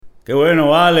Qué bueno,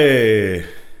 vale.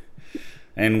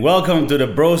 And welcome to the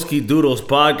Broski Doodles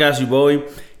podcast, you boy.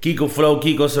 Kiko Flow,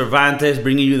 Kiko Cervantes,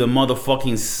 bringing you the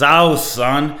motherfucking South,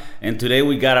 son. And today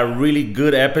we got a really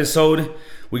good episode.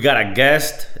 We got a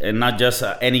guest, and not just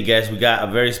any guest. We got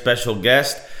a very special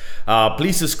guest.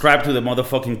 Please subscribe to the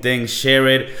motherfucking thing, share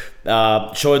it,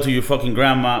 show it to your fucking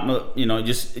grandma. You know,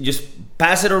 just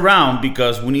pass it around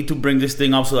because we need to bring this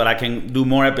thing up so that I can do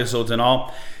more episodes and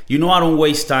all. You know, I don't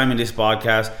waste time in this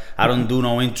podcast. I don't do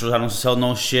no intros. I don't sell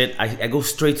no shit. I go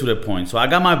straight to the point. So I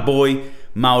got my boy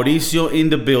Mauricio in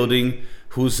the building,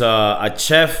 who's a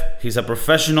chef. He's a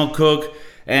professional cook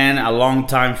and a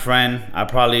longtime friend. I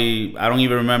don't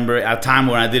even remember a time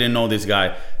when I didn't know this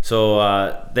guy.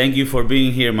 So thank you for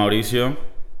being here, Mauricio.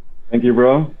 Thank you,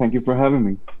 bro. Thank you for having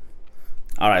me.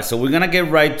 All right, so we're gonna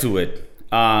get right to it.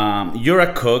 You're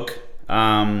a cook.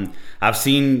 I've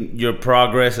seen your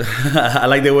progress. I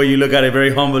like the way you look at it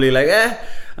very humbly, like,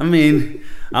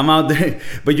 I'm out there.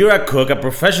 But you're a cook, a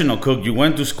professional cook. You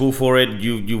went to school for it.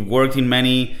 You worked in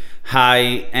many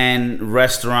high-end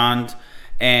restaurants,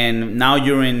 and now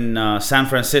you're in San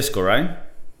Francisco, right?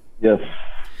 Yes,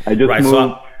 I just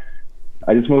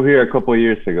moved here a couple of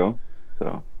years ago.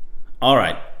 So. All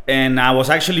right, and I was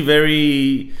actually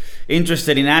very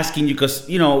interested in asking you because,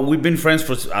 you know, we've been friends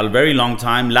for a very long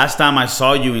time. Last time I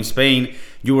saw you in Spain,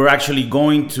 you were actually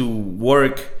going to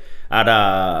work at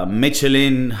a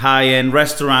Michelin high-end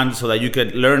restaurant so that you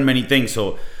could learn many things.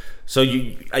 So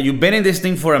you've been in this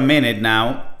thing for a minute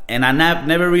now, and I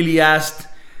never really asked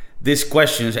these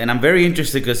questions, and I'm very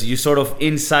interested because you're sort of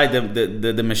inside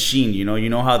the machine. You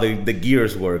know how the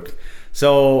gears work.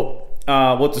 So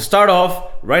to start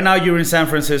off, right now you're in San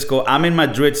Francisco. I'm in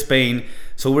Madrid, Spain.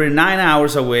 So we're 9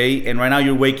 hours away, and right now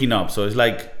you're waking up. So it's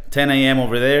like 10 a.m.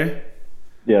 over there.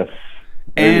 Yes.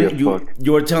 And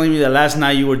you were telling me that last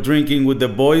night you were drinking with the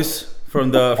boys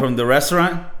from the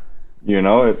restaurant. You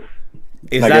know it.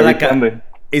 Is like that like Sunday.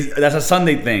 That's a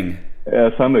Sunday thing?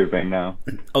 Yeah, Sunday thing now.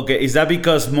 Okay, is that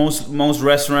because most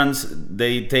restaurants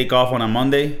they take off on a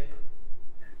Monday?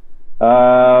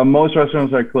 Most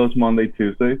restaurants are closed Monday,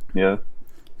 Tuesday. Yes.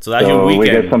 So that's your weekend.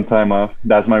 We get some time off.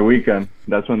 That's my weekend.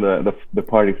 That's when the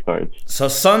party starts. So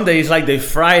Sunday is like the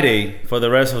Friday for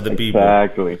the rest of the people.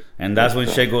 Exactly. And that's when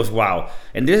shit goes wow.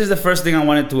 And this is the first thing I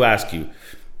wanted to ask you.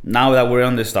 Now that we're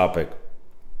on this topic,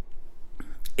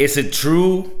 is it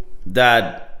true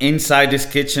that inside these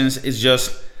kitchens is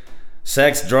just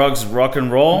sex, drugs, rock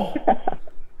and roll?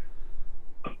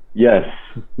 Yes.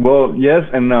 Well, yes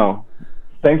and no.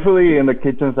 Thankfully, in the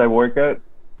kitchens I work at,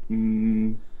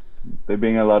 they're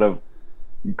being a lot of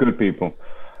good people.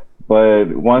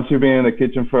 But once you've been in the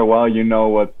kitchen for a while, you know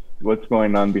what's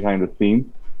going on behind the scenes.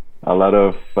 A lot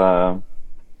of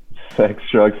sex,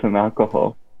 drugs, and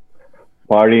alcohol,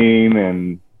 partying,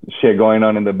 and shit going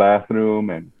on in the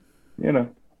bathroom, and you know.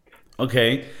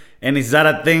 Okay, and is that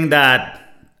a thing that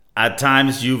at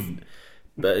times you've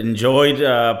enjoyed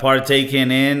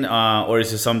partaking in, or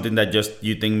is it something that just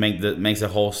you think makes the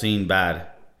whole scene bad?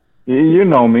 You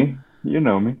know me.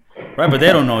 Right, but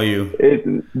they don't know you.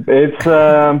 It's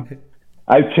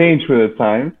I've changed with the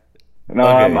times. No,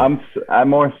 okay. I'm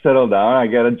more settled down. I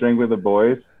get a drink with the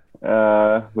boys,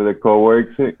 with the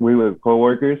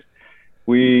coworkers.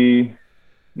 We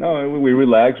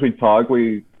relax, we talk,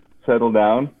 we settle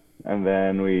down, and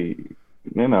then we,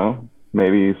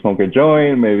 maybe smoke a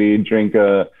joint, maybe drink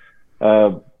a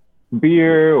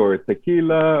beer or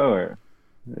tequila, or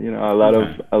a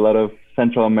lot of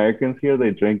Central Americans here, they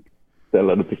drink a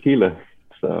lot of tequila.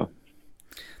 So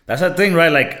that's the thing,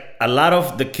 right? Like a lot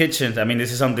of the kitchens, I mean,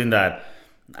 this is something that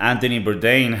Anthony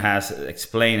Bourdain has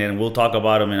explained, and we'll talk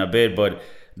about him in a bit, but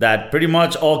that pretty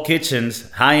much all kitchens,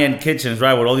 high-end kitchens,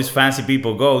 right, where all these fancy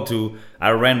people go to,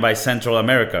 are run by Central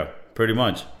America, pretty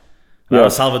much.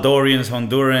 Salvadorians,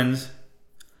 Hondurans.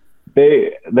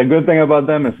 The good thing about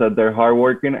them is that they're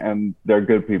hardworking and they're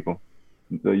good people.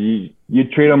 So you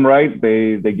treat them right,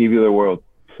 they give you the world.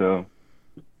 So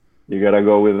you gotta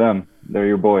go with them. They're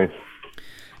your boys.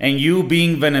 And you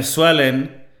being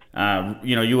Venezuelan,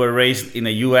 you were raised in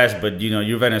the U.S., but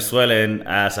you're Venezuelan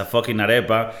as a fucking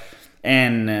arepa,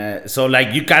 and so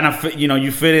like you kind of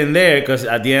you fit in there because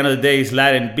at the end of the day it's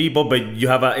Latin people, but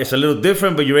it's a little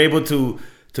different, but you're able to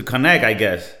connect, I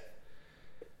guess.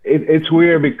 It's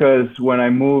weird because when I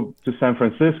moved to San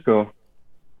Francisco,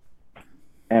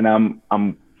 and I'm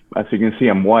as you can see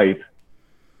I'm white.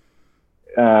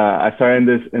 I started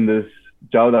in this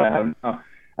job that I have now,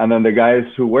 and then the guys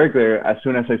who work there, as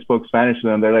soon as I spoke Spanish to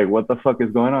them, they're like, "What the fuck is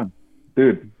going on,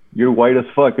 dude? You're white as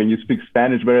fuck, and you speak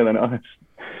Spanish better than us."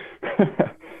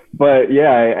 But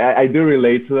yeah, I do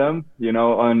relate to them.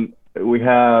 We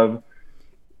have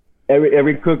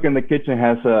every cook in the kitchen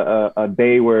has a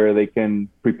day where they can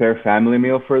prepare family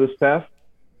meal for the staff,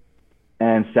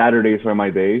 and Saturdays are my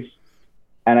days.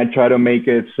 And I try to make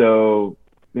it so,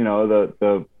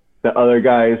 the other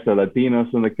guys, the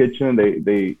Latinos in the kitchen,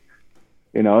 they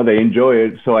enjoy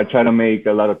it. So I try to make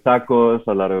a lot of tacos,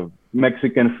 a lot of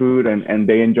Mexican food, and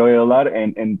they enjoy it a lot,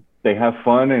 and they have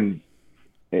fun, and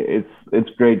it's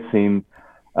great seeing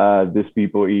these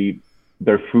people eat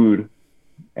their food,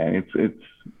 and it's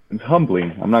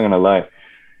humbling. I'm not gonna lie.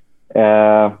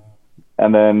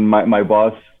 And then my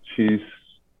boss, she's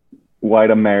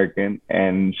white American,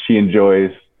 and she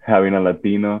enjoys having a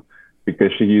Latino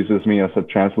because she uses me as a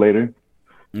translator.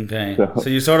 Okay, so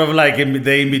you're sort of like in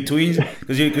between,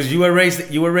 because you were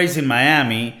raised in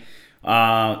Miami,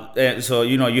 so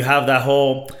you have that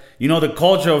whole the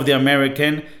culture of the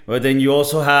American, but then you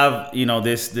also have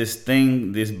this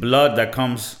thing, this blood that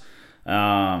comes,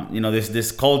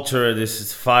 this culture,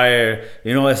 this fire,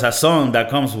 it's a song that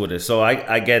comes with it. So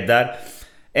I get that.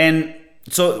 And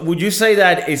so would you say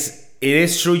that it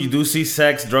is true you do see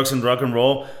sex, drugs, and rock and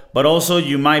roll, but also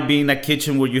you might be in a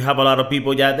kitchen where you have a lot of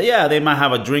people, they might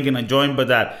have a drink and a joint, but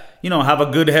that, have a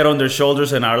good head on their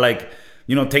shoulders and are like,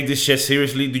 take this shit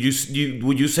seriously.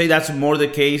 Would you say that's more the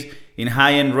case in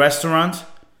high-end restaurants?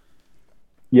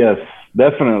 Yes,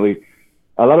 definitely.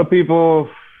 A lot of people,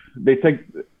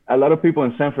 a lot of people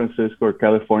in San Francisco or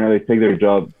California, they take their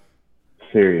job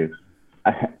serious.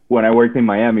 When I worked in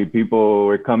Miami, people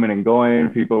were coming and going.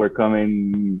 People were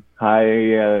coming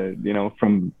high,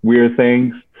 from weird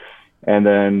things. And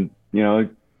then,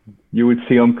 you would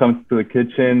see them come to the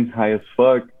kitchen high as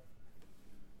fuck.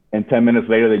 And 10 minutes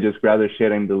later, they just grab their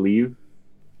shit and they leave.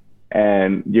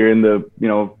 And you're in the,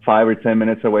 5 or 10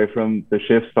 minutes away from the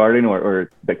shift starting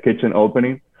or the kitchen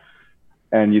opening.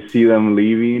 And you see them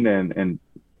leaving, and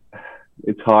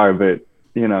it's hard, but,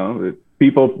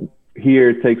 people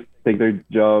here take their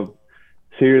job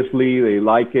seriously. They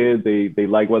like it. They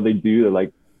like what they do. They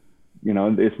like,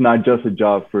 it's not just a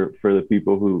job for the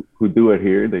people who do it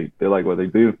here. They like what they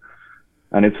do,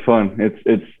 and it's fun.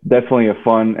 It's definitely a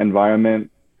fun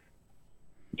environment,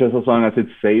 just as long as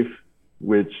it's safe,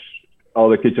 which all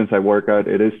the kitchens I work at,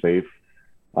 it is safe.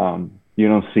 You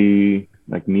don't see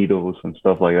like needles and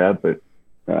stuff like that, but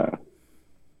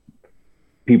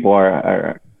people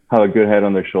have a good head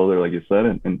on their shoulder, like you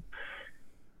said, and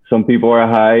some people are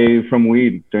high from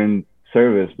weed during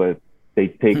service, but they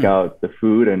take out the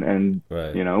food, and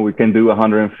right. We can do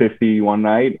 150 one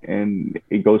night and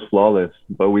it goes flawless.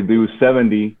 But we do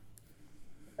 70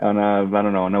 on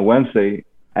a Wednesday,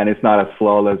 and it's not as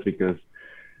flawless because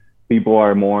people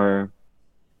are more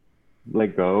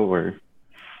let go, or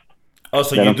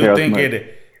so you do think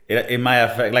it might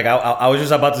affect, like I was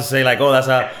just about to say, like, oh, that's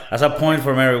a point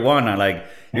for marijuana, like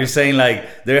you're saying,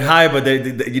 like they're high but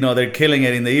they're killing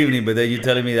it in the evening, but then you're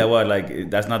telling me that what, like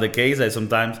that's not the case, that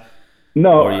sometimes.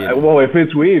 No, well, if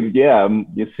it's weed, yeah,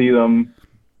 you see them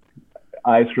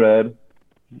eyes red,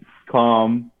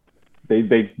 calm, they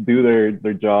do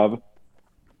their job.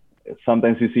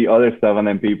 Sometimes you see other stuff and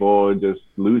then people just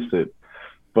lose it.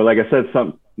 But like I said,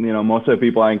 most of the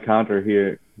people I encounter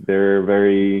here, they're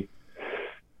very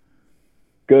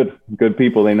good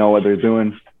people. They know what they're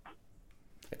doing.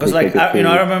 Because I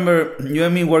remember you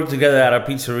and me worked together at a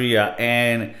pizzeria,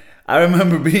 and I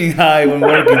remember being high when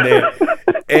working there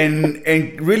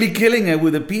and really killing it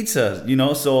with the pizzas,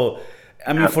 So,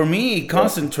 I mean, for me, it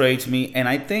concentrates me, and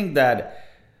I think that,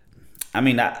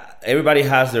 everybody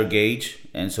has their gauge,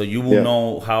 and so you will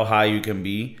know how high you can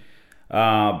be.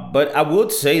 But I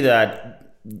would say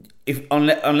that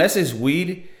unless it's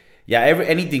weed,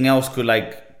 anything else could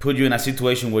like put you in a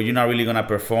situation where you're not really gonna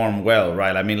perform well,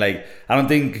 right? I mean, like I don't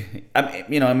think,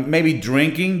 maybe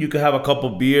drinking, you could have a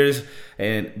couple beers,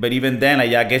 but even then,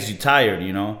 like, I guess you're tired,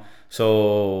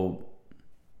 So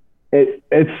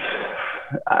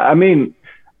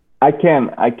I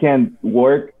can't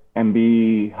work and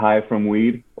be high from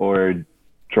weed or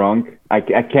drunk. I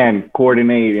can't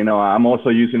coordinate. I'm also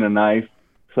using a knife,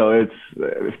 so it's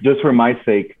just for my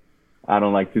sake. I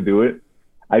don't like to do it.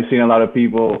 I've seen a lot of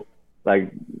people,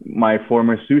 like my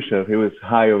former sous chef. He was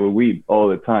high over weed all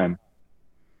the time,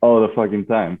 all the fucking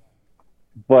time.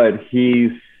 But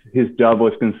his job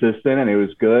was consistent and it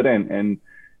was good, and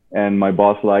my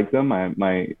boss liked him.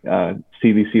 My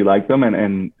CDC liked him,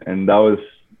 and that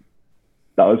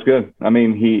was good. I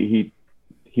mean,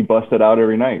 he busted out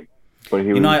every night. But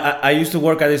he was, I used to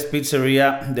work at this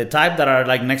pizzeria, the type that are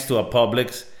like next to a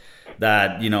Publix,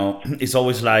 that it's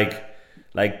always like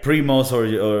Primos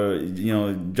or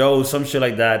Joe, some shit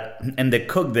like that, and the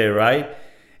cook there, right?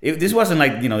 This wasn't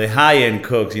like the high end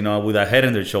cooks, with a head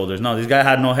on their shoulders. No, this guy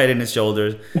had no head in his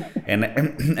shoulders,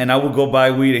 and I would go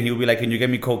buy weed, and he would be like, "Can you get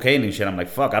me cocaine and shit?" I'm like,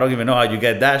 "Fuck, I don't even know how you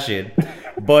get that shit."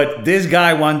 But this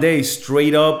guy one day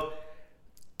straight up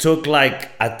took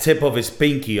like a tip of his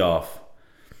pinky off,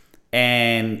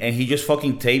 and he just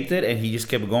fucking taped it, and he just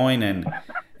kept going, and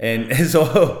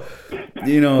so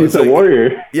He's a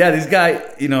warrior. yeah, this guy,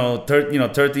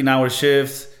 13-hour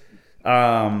shifts.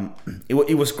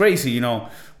 It was crazy,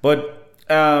 but.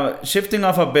 Shifting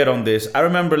off a bit on this, I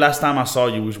remember last time I saw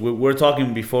you, we were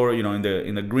talking before, in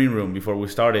the green room before we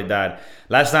started, that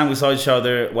last time we saw each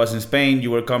other was in Spain.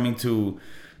 You were coming to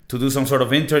do some sort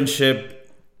of internship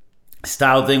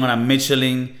style thing on a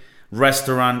Michelin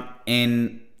restaurant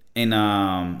in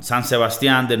San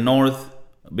Sebastian, the north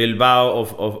Bilbao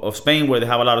of Spain, where they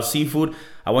have a lot of seafood.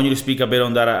 I want you to speak a bit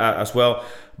on that as well.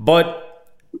 But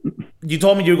you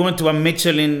told me you're going to a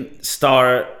Michelin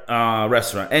star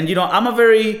restaurant, and I'm a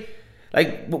very,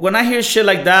 like, when I hear shit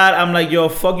like that, I'm like, yo,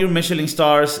 fuck your Michelin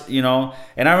stars,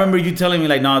 And I remember you telling me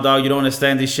like, no, dog, you don't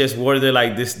understand, this shit's worth it,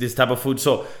 like this type of food.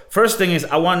 So first thing is,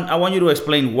 I want you to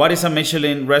explain what is a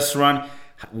Michelin restaurant,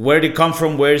 where they come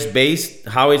from, where it's based,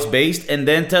 how it's based, and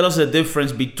then tell us the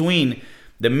difference between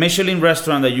the Michelin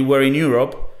restaurant that you were in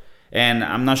Europe, and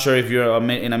I'm not sure if you're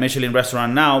in a Michelin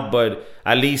restaurant now, but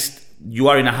at least you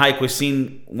are in a high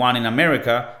cuisine one in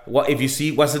America. What's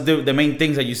the main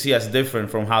things that you see as different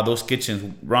from how those kitchens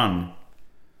run?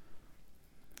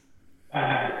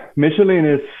 Michelin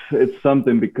it's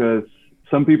something, because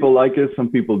some people like it, some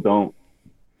people don't.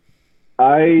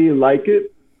 I like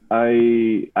it.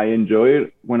 I enjoy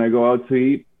it when I go out to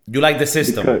eat. You like the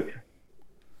system?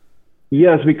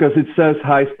 Yes, because it says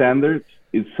high standards.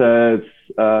 It says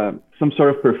some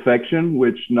sort of perfection,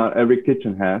 which not every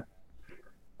kitchen has.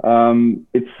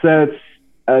 It sets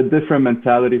a different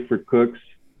mentality for cooks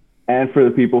and for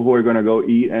the people who are going to go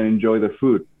eat and enjoy the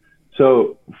food.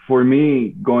 So for me,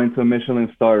 going to a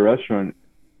Michelin star restaurant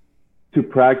to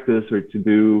practice or to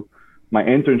do my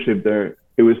internship there,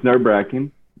 it was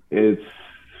nerve-wracking. It's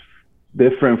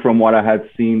different from what I had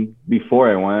seen before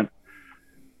I went.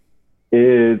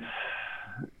 It's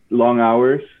long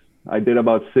hours. I did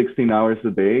about 16 hours a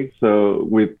day, so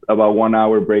with about 1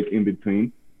 hour break in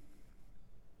between.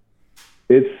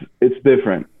 It's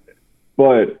different,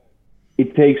 but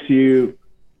it makes you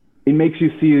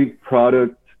see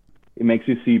product, it makes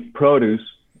you see produce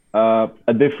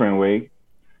a different way.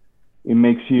 It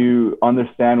makes you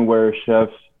understand where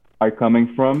chefs are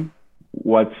coming from,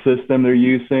 what system they're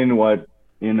using, what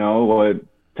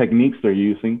techniques they're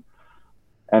using.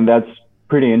 And that's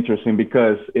pretty interesting,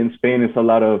 because in Spain it's a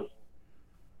lot of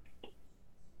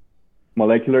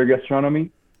molecular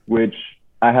gastronomy, which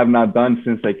I have not done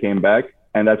since I came back.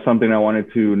 And that's something I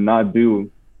wanted to not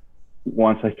do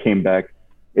once I came back.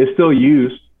 It's still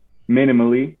used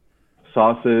minimally.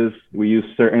 Sauces, we use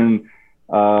certain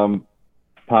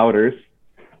powders,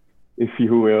 if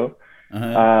you will,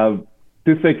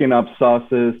 to thicken up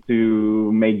sauces,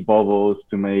 to make bubbles,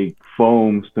 to make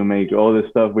foams, to make all this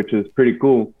stuff, which is pretty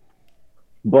cool.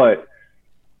 But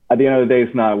at the end of the day,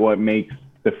 it's not what makes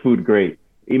the food great.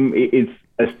 It's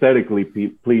aesthetically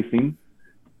pleasing.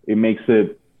 It makes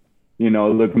it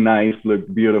look nice,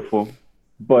 look beautiful,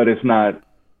 but it's not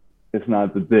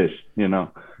the dish,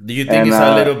 Do you think it's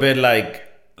a little bit like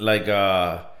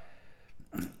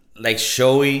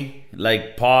showy,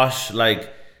 like posh,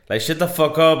 like shut the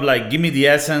fuck up, like give me the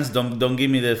essence, don't give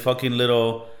me the fucking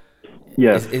little.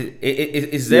 Yes.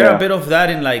 Is there a bit of that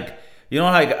in, like,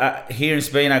 here in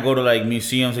Spain I go to like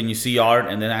museums and you see art,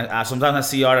 and then I sometimes I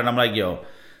see art and I'm like, yo,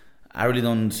 I really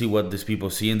don't see what these people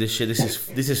see in this shit. This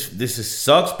is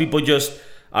sucks. People just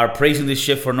are praising this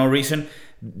shit for no reason.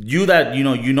 You that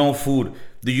food.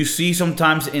 Do you see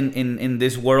sometimes in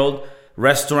this world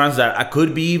restaurants that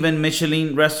could be even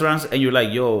Michelin restaurants, and you're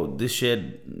like, yo, this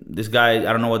guy,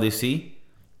 I don't know what they see?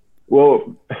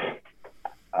 Well,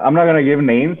 I'm not gonna give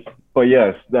names, but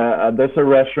yes, there's a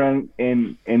restaurant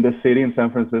in the city in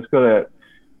San Francisco that,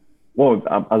 well,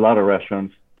 a lot of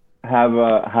restaurants have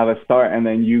a star, and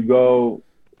then you go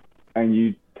and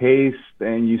you taste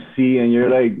and you see and you're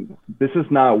like, this is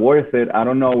not worth it. I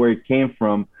don't know where it came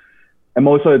from. And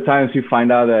most of the times you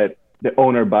find out that the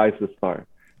owner buys the star,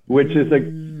 which is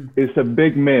a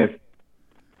big myth.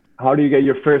 How do you get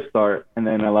your first star? And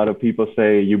then a lot of people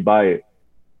say you buy it.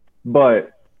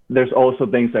 But there's also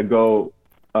things that go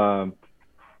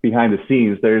behind the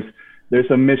scenes.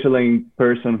 There's a Michelin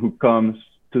person who comes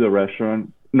to the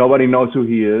restaurant. Nobody knows who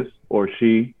he is or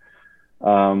she,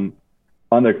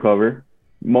 undercover.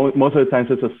 Most of the times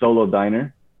it's a solo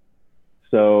diner.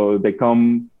 So they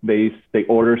come, they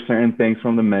order certain things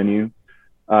from the menu.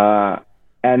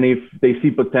 And if they see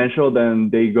potential, then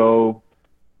they go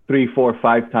three, four,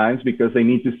 5 times because they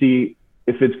need to see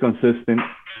if it's consistent,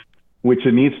 which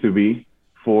it needs to be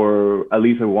for at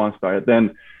least a 1 star. Then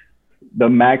the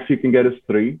max you can get is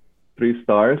three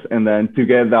stars, and then to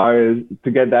get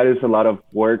that is a lot of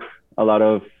work, a lot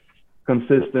of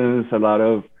consistency, a lot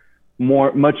of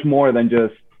much more than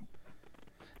just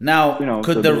Now,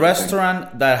 could the the little thing.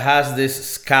 restaurant that has this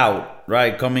scout,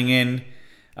 right, coming in,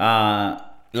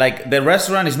 like the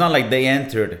restaurant is not like they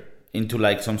entered into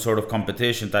like some sort of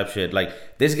competition type shit. Like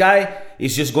this guy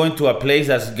is just going to a place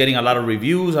that's getting a lot of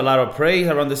reviews, a lot of praise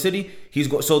around the city.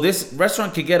 So this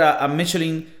restaurant could get a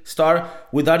Michelin star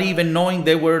without even knowing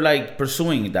they were like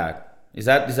pursuing that. Is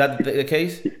that the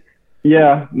case?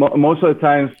 Yeah, most of the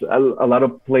times, a lot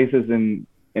of places in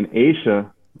Asia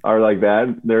are like that.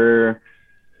 They're,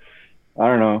 I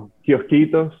don't know,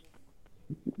 kiosquitos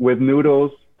with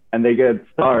noodles, and they get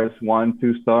stars, 1,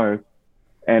 2 stars,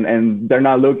 and they're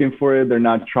not looking for it. They're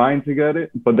not trying to get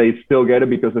it, but they still get it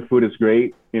because the food is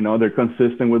great. They're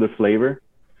consistent with the flavor.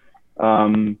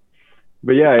 Um,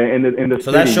 but yeah, in the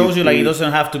So that city, you shows you like it see.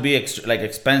 doesn't have to be like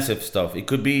expensive stuff. It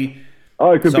could be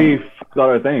Oh, it could be some.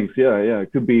 other things. Yeah, yeah.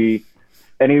 It could be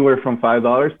anywhere from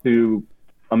 $5 to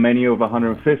a menu of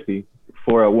 150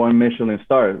 for a one Michelin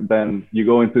star. Then you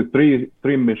go into three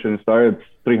Michelin star, it's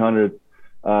 300,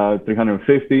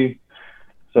 350.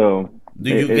 So Do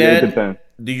you it depends.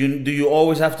 get? Do you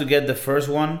always have to get the first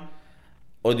one,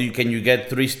 or can you get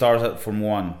 3 stars from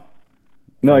one?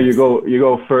 No, From you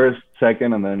go first,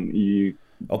 second, and then you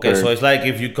Okay, so third. it's like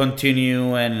if you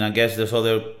continue, and I guess there's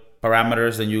other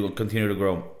parameters, then you will continue to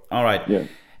grow. All right, Yeah,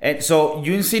 and so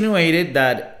you insinuated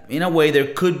that in a way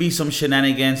there could be some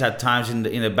shenanigans at times in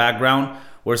the background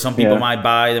where some people yeah, might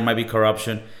buy, there might be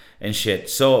corruption and shit.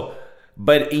 So,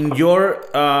 but in your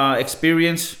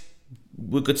experience,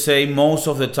 we could say most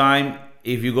of the time,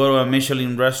 if you go to a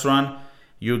Michelin restaurant,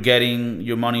 you're getting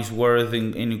your money's worth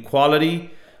in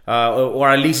quality, or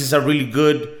at least it's a really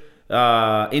good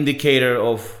indicator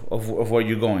of where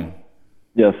you're going.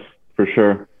 yes, for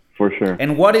sure, for sure.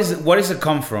 And what is it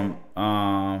come from?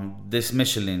 This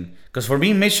Michelin, because for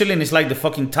me, Michelin is like the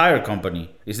fucking tire company.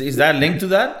 Is that linked to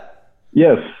that?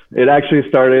 Yes, it actually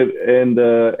started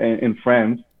in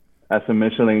France as a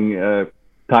Michelin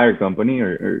tire company,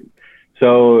 or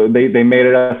so they made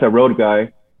it as a road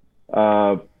guy,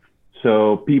 uh,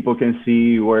 so people can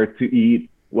see where to eat,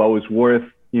 what was worth,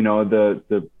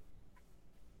 the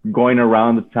going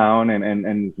around the town,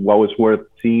 and what was worth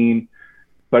seeing.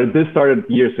 But this started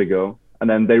years ago, and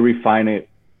then they refine it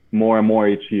more and more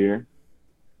each year,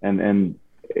 and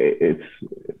it's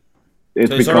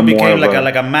So it sort of become more became of like a a.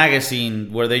 like a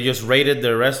magazine where they just rated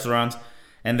their restaurants,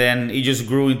 and then it just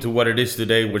grew into what it is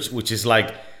today, which is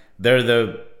like they're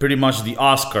the pretty much the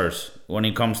Oscars when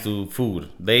it comes to food.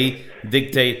 They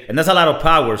dictate, and that's a lot of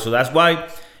power. So that's why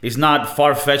it's not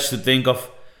far fetched to think of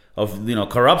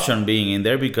corruption being in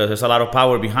there, because there's a lot of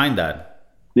power behind that.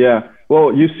 Yeah.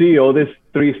 Well, you see all these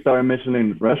three-star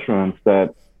Michelin restaurants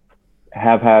that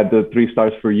have had the 3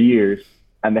 stars for years,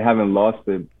 and they haven't lost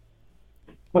it,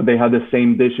 but they have the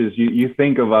same dishes. You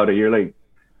think about it, you're like,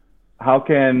 how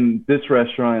can this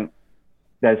restaurant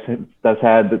that's that's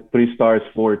had the 3 stars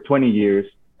for 20 years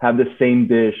have the same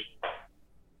dish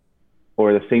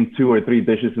or the same 2 or 3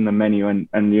 dishes in the menu, and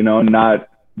not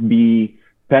be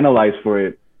penalized for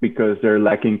it because they're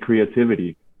lacking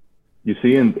creativity. You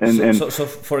see, So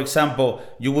for example,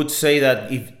 you would say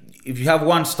that if you have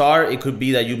 1 star, it could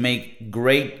be that you make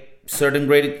great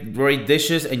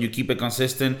dishes and you keep it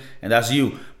consistent, and that's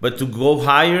you. But to go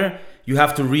higher, you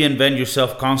have to reinvent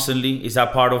yourself constantly. Is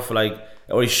that part of like,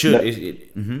 or it should? that Is it?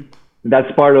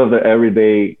 that's part of the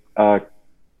everyday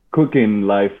cooking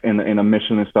life in a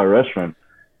Michelin star restaurant,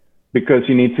 because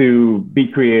you need to be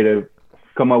creative,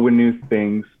 come up with new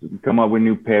things, come up with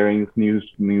new pairings,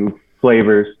 new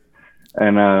flavors,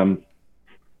 and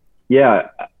yeah,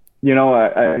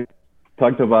 I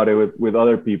talked about it with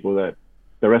other people that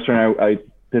the restaurant I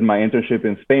did my internship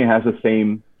in Spain has the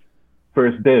same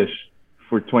first dish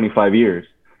for 25 years.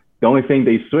 The only thing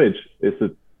they switch is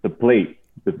the plate,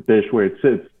 the dish where it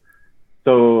sits.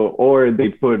 So, or they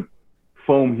put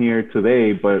foam here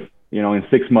today, but in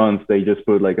 6 months they just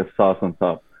put like a sauce on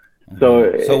top. Okay.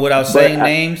 So, So without but saying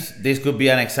names, this could be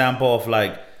an example of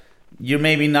like you're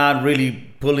maybe not really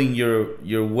pulling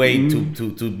your weight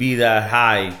to be that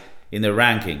high in the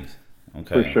rankings. for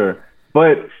Okay. sure.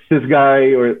 But this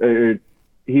guy, or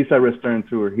he's a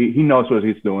restaurateur. He knows what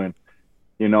he's doing.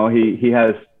 He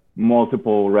has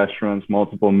multiple restaurants,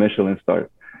 multiple Michelin stars.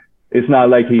 It's not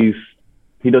like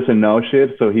he doesn't know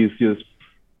shit, so he's just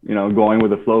going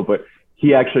with the flow. But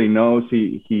he actually knows.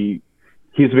 He's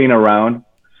been around,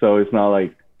 so it's not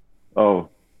like, oh,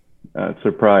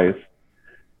 surprise.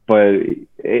 But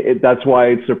that's why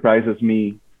it surprises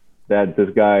me that this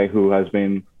guy who has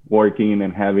been working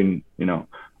and having,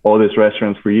 all these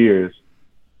restaurants for years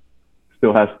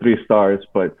still has 3 stars,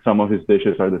 but some of his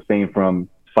dishes are the same from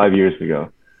 5 years ago.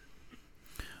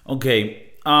 Okay.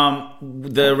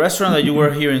 The restaurant that you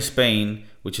were here in Spain,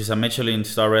 which is a Michelin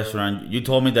star restaurant, you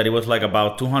told me that it was like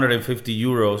about 250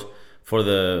 euros for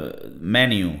the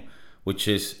menu, which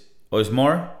is, oh, it's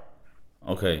more?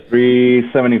 Okay.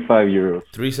 375 euros.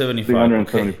 375.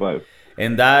 375. Okay.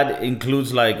 And that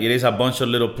includes like, it is a bunch of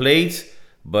little plates,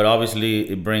 but obviously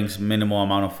it brings minimal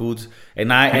amount of foods.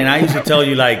 And I used to tell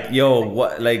you like, yo,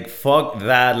 what, like, fuck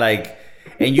that, like,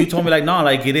 and you told me like, no,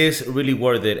 like, it is really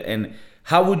worth it. And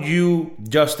how would you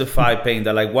justify paying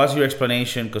that? Like, what's your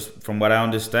explanation? Because from what I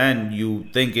understand, you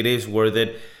think it is worth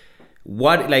it.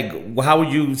 What, like, how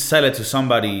would you sell it to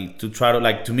somebody to try to,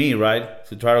 like, to me, right?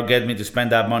 To try to get me to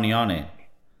spend that money on it?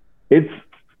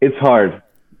 It's hard.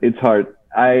 It's hard.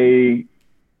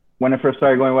 When I first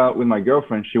started going out with my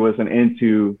girlfriend, she wasn't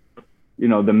into,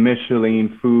 the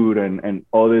Michelin food and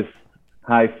all this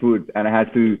high food, and I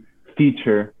had to teach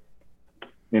her,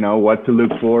 what to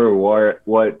look for or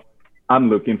what I'm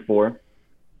looking for.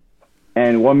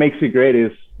 And what makes it great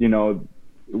is,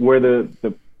 where the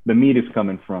meat is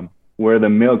coming from, where the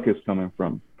milk is coming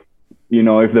from.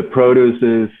 If the produce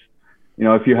is,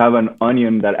 if you have an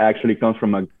onion that actually comes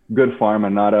from a good farm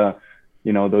and not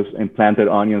those implanted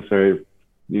onions are,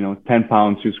 10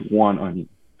 pounds, just one onion.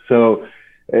 So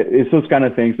it's those kind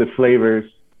of things, the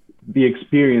flavors, the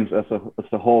experience as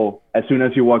a whole. As soon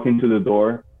as you walk into the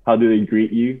door, how do they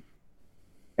greet you?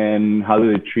 And how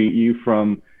do they treat you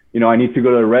from, I need to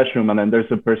go to the restroom, and then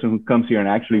there's a person who comes here and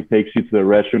actually takes you to the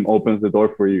restroom, opens the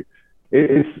door for you.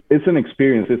 It's an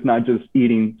experience. It's not just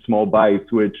eating small bites,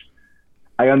 which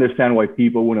I understand why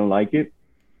people wouldn't like it,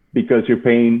 because you're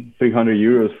paying 300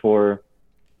 euros for,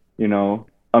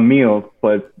 a meal,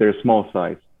 but they're small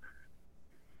size.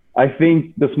 I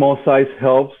think the small size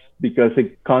helps because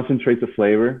it concentrates the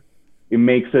flavor. It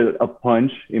makes it a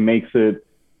punch. It makes it,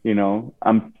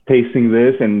 I'm tasting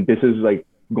this and this is like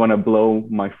gonna blow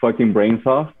my fucking brains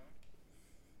off.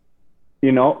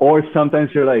 Or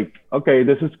sometimes you're like, okay,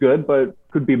 this is good, but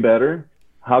could be better.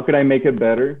 How could I make it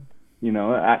better?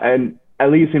 And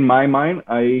at least in my mind,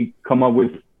 I come up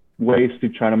with ways to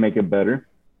try to make it better.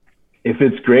 If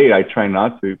it's great, I try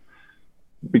not to,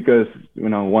 because,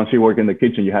 once you work in the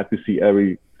kitchen, you have to see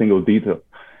every single detail.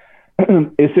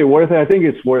 Is it worth it? I think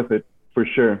it's worth it for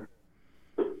sure.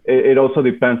 It also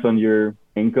depends on your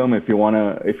income. If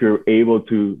you're able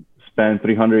to spend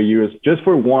 300 euros just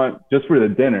for the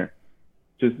dinner,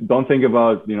 just don't think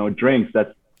about, drinks.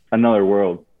 That's another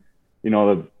world.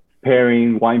 The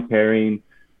pairing, wine pairing.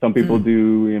 Some people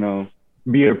do,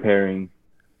 beer pairing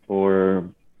or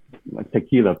like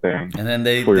tequila pairing. And then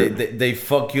they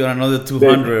fuck you on another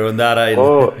 200 on that item.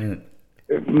 Oh,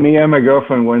 me and my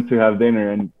girlfriend went to have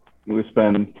dinner and we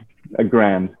spent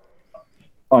 $1,000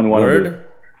 on one Word? of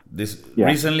This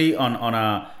recently on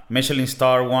a Michelin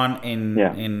star one in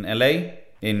LA,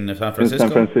 in San Francisco. In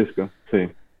San Francisco, sí.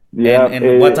 Yeah.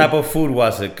 And what type of food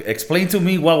was it? Explain to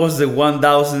me what was the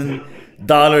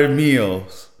 $1,000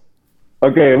 meals.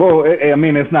 Okay, well,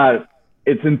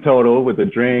 it's in total with the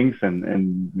drinks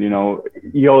and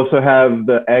you also have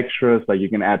the extras, like you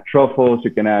can add truffles, you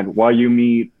can add wagyu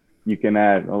meat, you can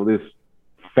add all this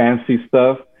fancy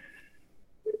stuff.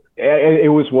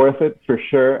 It was worth it for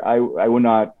sure. I would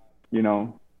not,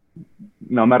 no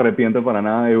me arrepiento para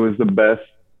nada. It was the best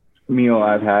meal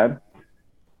I've had.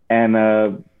 And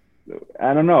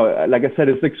I don't know, like I said,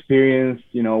 it's experience,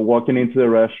 walking into the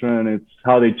restaurant, it's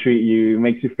how they treat you, it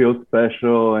makes you feel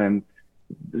special. And,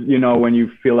 when you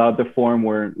fill out the form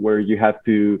where you have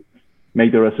to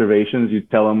make the reservations, you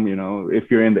tell them,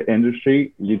 if you're in the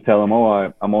industry, you tell them,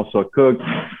 oh, I'm also a cook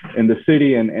in the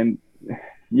city. And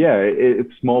yeah,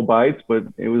 it's small bites, but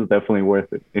it was definitely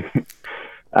worth it.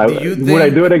 Would I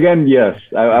do it again? Yes,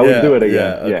 I would do it again.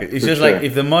 Yeah, okay. It's just sure. Like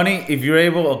if you're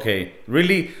able, okay,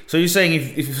 really. So you're saying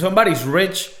if somebody's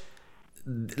rich,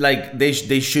 like they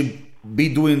should be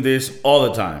doing this all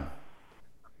the time.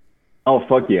 Oh,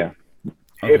 fuck yeah.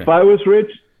 Okay. If I was rich,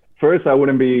 first I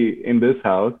wouldn't be in this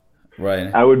house.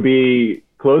 Right. I would be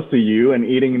close to you and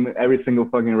eating in every single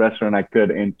fucking restaurant I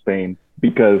could in Spain,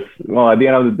 because, well, at the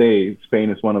end of the day, Spain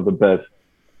is one of the best,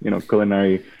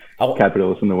 culinary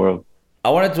capitals in the world. I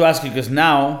wanted to ask you, because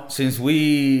now, since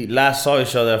we last saw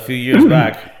each other a few years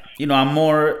back, I'm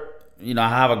more, I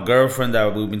have a girlfriend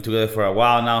that we've been together for a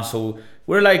while now. So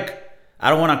we're like, I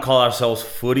don't want to call ourselves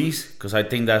foodies, because I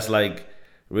think that's like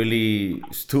really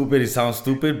stupid. It sounds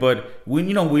stupid, but we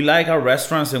like our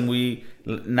restaurants, and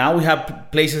now we have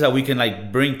places that we can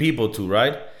like bring people to,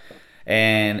 right?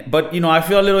 But I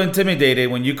feel a little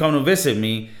intimidated when you come to visit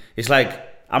me. It's like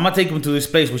I'm gonna take them to this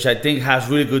place which I think has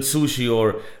really good sushi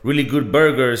or really good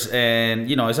burgers,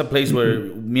 and it's a place where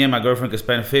me and my girlfriend can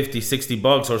spend 50,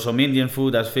 $60, or some Indian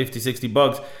food that's 50,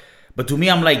 $60. But to me,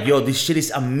 I'm like, yo, this shit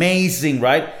is amazing,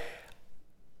 right?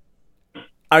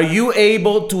 Are you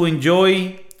able to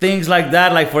enjoy things like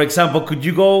that? Like, for example, could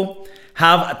you go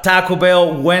have Taco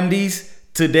Bell, Wendy's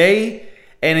today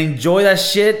and enjoy that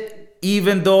shit,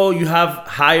 even though you have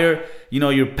higher,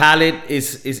 your palate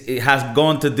it has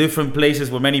gone to different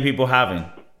places where many people haven't?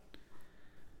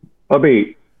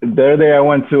 Bobby, the other day I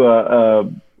went to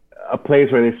a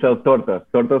place where they sell tortas.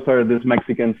 Tortas are these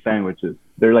Mexican sandwiches.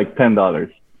 They're like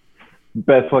 $10.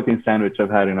 Best fucking sandwich I've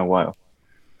had in a while.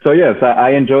 So yes,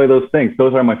 I enjoy those things.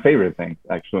 Those are my favorite things,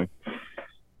 actually.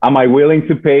 Am I willing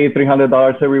to pay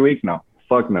 $300 every week? No.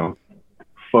 Fuck no.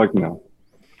 Fuck no.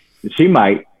 She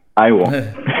might. I won't.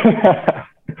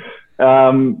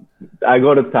 I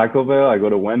go to Taco Bell. I go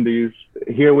to Wendy's.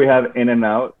 Here we have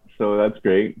In-N-Out, so that's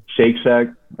great. Shake Shack,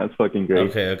 that's fucking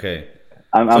great. Okay.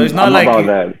 I'm it's not like about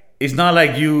that. It's not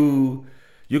like you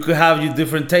could have your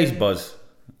different taste buds.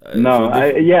 No,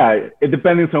 it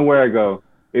depends on where I go.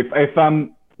 If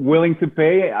I'm willing to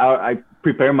pay, I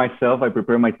prepare myself. I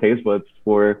prepare my taste buds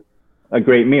for a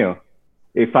great meal.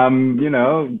 If I'm,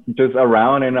 just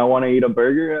around and I want to eat a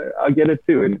burger, I'll get it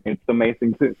too, and it's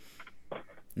amazing too.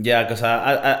 Yeah, because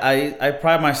I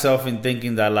pride myself in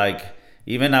thinking that, like,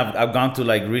 even I've gone to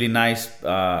like really nice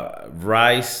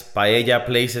rice paella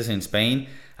places in Spain.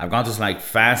 I've gone to like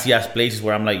fancy ass places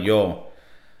where I'm like, yo,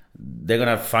 they're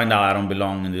gonna find out I don't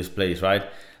belong in this place, right?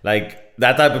 Like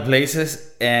that type of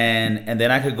places, and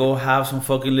then I could go have some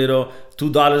fucking little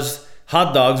 $2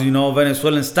 hot dogs,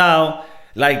 Venezuelan style,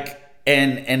 like,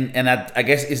 and I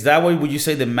guess, is that what would you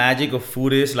say the magic of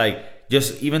food is? Like,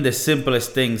 just even the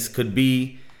simplest things could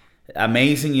be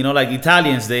amazing, like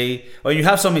Italians, you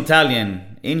have some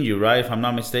Italian in you, right? If I'm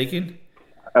not mistaken.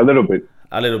 A little bit.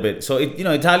 So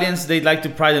Italians, they like to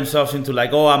pride themselves into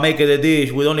like, oh, I make the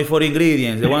dish with only 4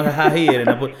 ingredients, the ones I have here, and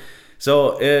I put.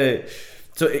 So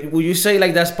would you say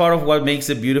like that's part of what makes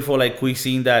it beautiful, like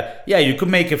cuisine? That you could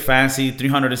make it fancy,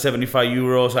 375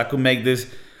 euros. I could make this.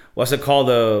 What's it called?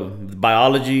 The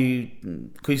biology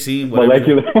cuisine.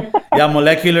 Molecular.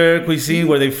 Molecular cuisine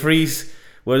where they freeze,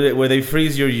 where they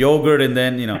freeze your yogurt, and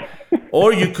then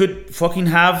or you could fucking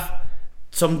have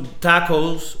some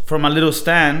tacos from a little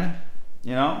stand.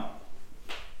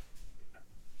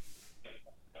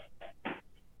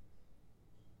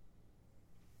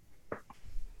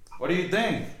 What do you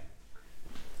think?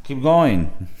 Keep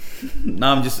going.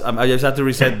 No, I just have to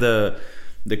reset the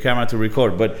camera to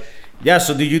record. But yeah,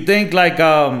 so do you think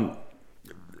you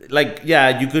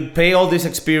could pay all this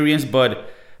experience, but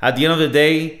at the end of the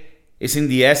day, it's in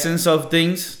the essence of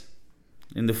things,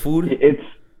 in the food?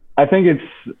 I think it's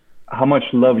how much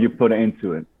love you put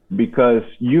into it. Because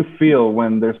you feel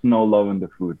when there's no love in the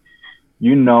food.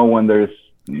 When there's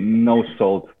no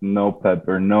salt, no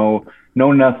pepper, no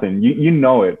nothing. You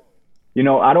know it. You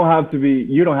don't have to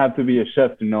be a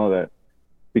chef to know that.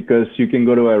 Because you can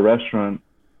go to a restaurant,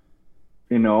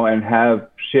 and have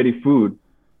shitty food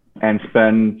and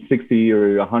spend $60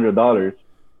 or $100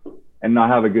 and not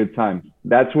have a good time.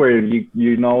 That's where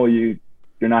you're not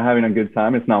having a good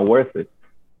time. It's not worth it.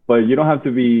 But you don't have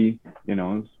to be,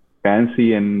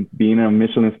 fancy and being in a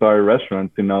Michelin star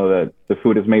restaurant to know that the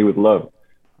food is made with love.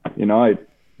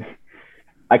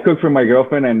 I cook for my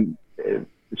girlfriend, and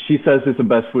she says it's the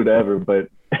best food ever, but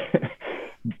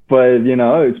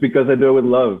it's because I do it with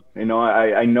love.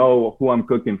 I know who I'm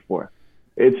cooking for.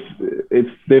 It's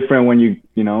different when you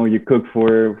cook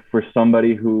for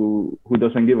somebody who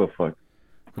doesn't give a fuck,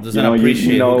 who doesn't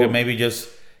appreciate, who can maybe just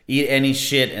eat any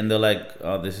shit and they're like,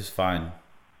 oh, this is fine.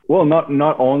 Well,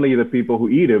 not only the people who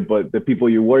eat it, but the people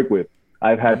you work with.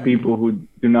 I've had people who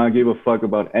do not give a fuck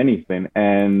about anything,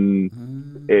 and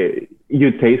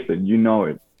you taste it,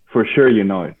 it. For sure,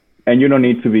 it. And you don't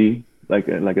need to be, like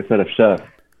I said, a chef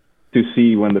to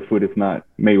see when the food is not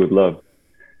made with love.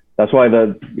 That's why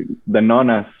the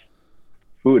nona's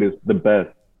food is the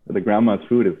best. The grandma's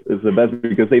food is the best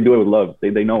because they do it with love.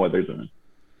 They know what they're doing.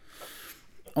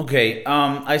 Okay,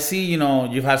 I see,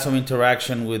 you've had some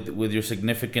interaction with your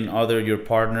significant other, your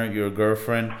partner, your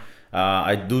girlfriend.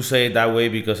 I do say it that way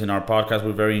because in our podcast,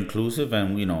 we're very inclusive,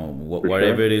 and,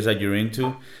 whatever it is that you're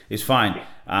into is fine.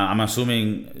 I'm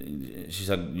assuming she's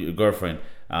your girlfriend.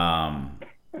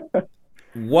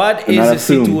 What is the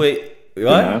situation?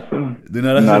 What? Do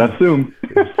not assume.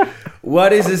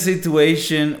 what is the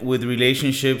situation with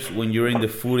relationships when you're in the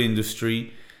food industry?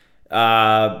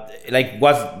 Like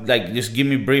what's like? Just give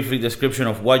me briefly description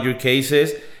of what your case is,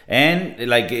 and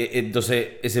like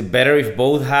is it better if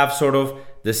both have sort of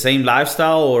the same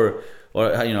lifestyle, or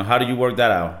how do you work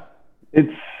that out?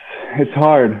 It's it's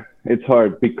hard. It's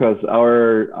hard because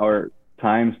our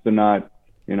times do not,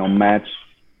 match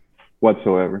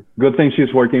whatsoever. Good thing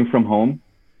she's working from home,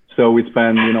 so we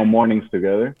spend, mornings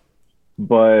together.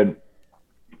 But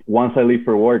once I leave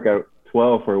for work at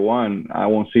 12 or 1, I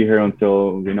won't see her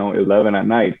until, 11 at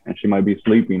night, and she might be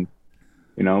sleeping,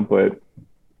 but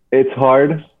it's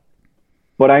hard.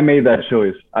 But I made that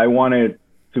choice. I wanted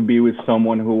to be with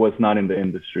someone who was not in the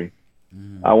industry.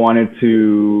 I wanted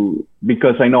to,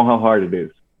 because I know how hard it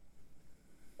is.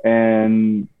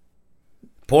 And,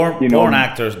 Porn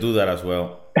actors do that as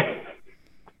well.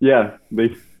 yeah,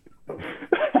 they,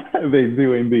 they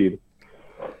do indeed.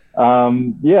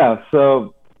 Yeah,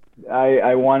 so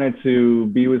I wanted to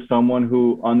be with someone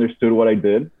who understood what I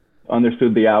did,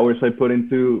 understood the hours I put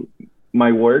into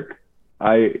my work,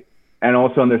 and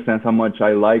also understands how much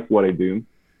I like what I do.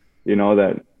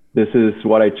 That this is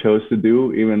what I chose to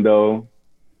do, even though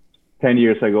 10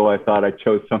 years ago I thought I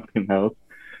chose something else.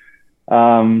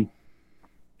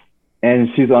 And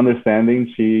she's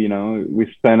understanding. We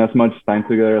spend as much time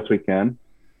together as we can,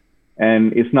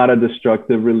 and it's not a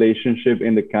destructive relationship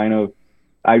in the kind of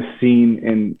I've seen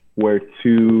in where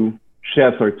two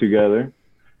chefs are together,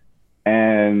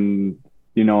 and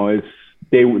it's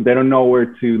they don't know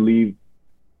where to leave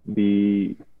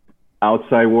the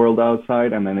outside world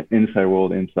outside and then the inside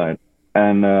world inside.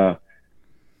 And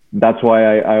that's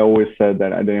why I always said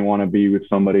that I didn't want to be with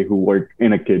somebody who worked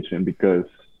in a kitchen, because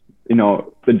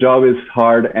the job is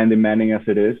hard and demanding as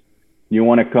it is. You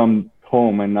want to come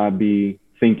home and not be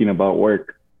thinking about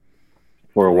work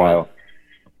for a while.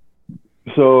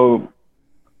 So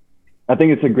I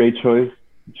think it's a great choice.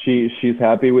 She's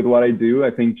happy with what I do.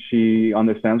 I think she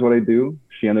understands what I do.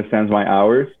 She understands my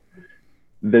hours.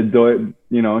 She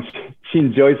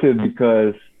enjoys it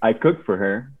because I cook for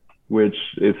her, which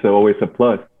is always a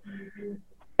plus.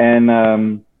 And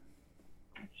I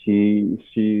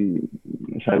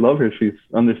love her. She's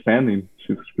understanding.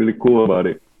 She's really cool about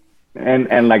it.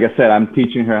 And like I said, I'm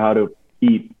teaching her how to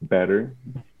eat better,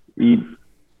 eat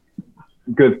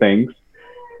good things.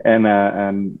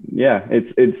 And yeah,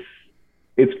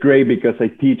 it's great because I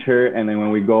teach her, and then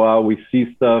when we go out, we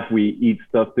see stuff, we eat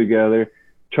stuff together,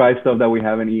 try stuff that we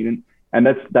haven't eaten. And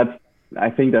that's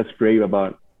I think that's great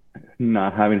about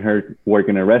not having her work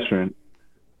in a restaurant.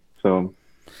 So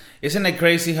isn't it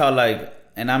crazy how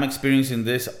and I'm experiencing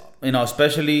this,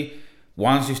 especially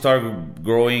once you start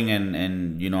growing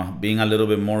and being a little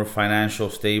bit more financial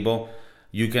stable,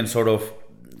 you can sort of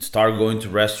start going to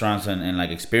restaurants and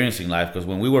like experiencing life. Because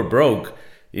when we were broke,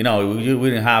 we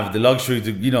didn't have the luxury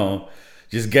to,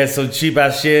 just get some cheap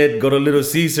ass shit, go to Little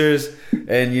Caesars,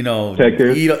 and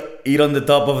eat on the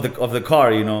top of the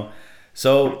car,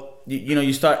 So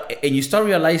you start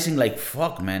realizing like,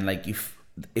 fuck, man, like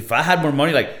if I had more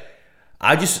money, like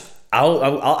I could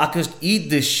just eat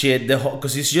this shit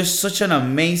because it's just such an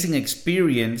amazing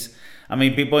experience. I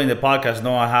mean, people in the podcast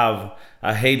know I have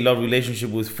a hate-love relationship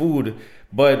with food,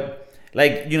 but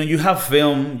you have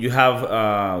film, you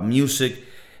have music,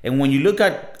 and when you look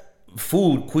at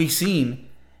food cuisine,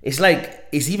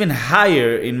 it's even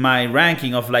higher in my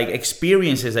ranking of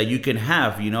experiences that you can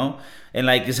have, and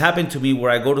it's happened to me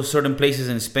where I go to certain places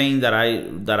in Spain that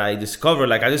I discover.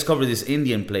 I discovered this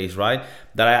Indian place, right?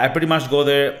 That I pretty much go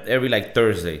there every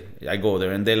Thursday. I go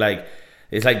there, and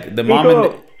it's like the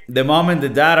mom and the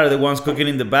dad are the ones cooking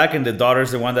in the back, and the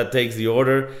daughter's the one that takes the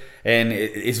order, and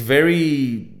it's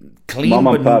very clean, mom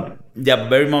and pop. Yeah,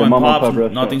 very mom and pop,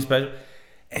 nothing special.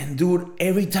 And dude,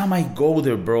 every time I go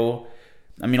there, bro,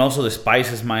 I mean, also the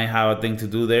spices might have a thing to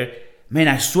do there. Man,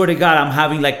 I swear to God, I'm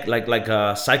having like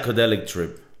a psychedelic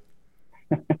trip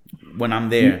when I'm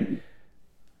there.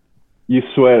 You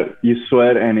sweat,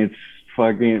 and it's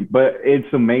fucking, but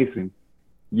it's amazing.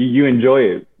 You enjoy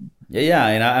it. Yeah,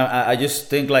 and I just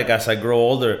think as I grow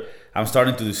older, I'm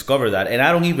starting to discover that, and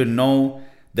I don't even know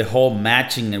the whole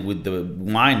matching it with the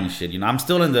wine and shit. I'm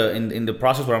still in the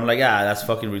process where I'm like, yeah, that's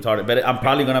fucking retarded, but I'm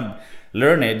probably gonna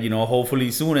learn it,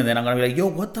 hopefully soon, and then I'm gonna be like, yo,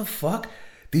 what the fuck?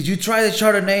 Did you try the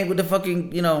Chardonnay with the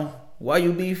fucking,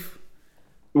 Wagyu beef?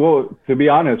 Well, to be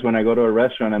honest, when I go to a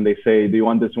restaurant and they say, do you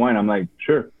want this wine? I'm like,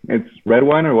 sure. It's red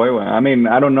wine or white wine. I mean,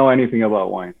 I don't know anything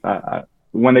about wine.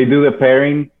 When they do the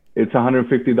pairing, it's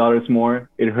 $150 more.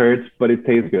 It hurts, but it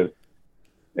tastes good.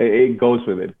 It goes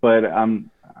with it. But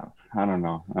I don't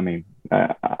know. I mean,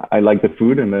 I like the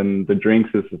food, and then the drinks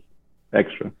is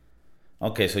extra.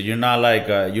 Okay, so you're not like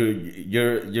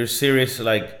you're serious.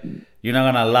 Like you're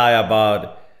not gonna lie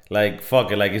about like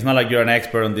fuck it. Like it's not like you're an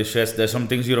expert on this shit. There's some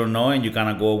things you don't know, and you kind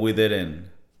of go with it. And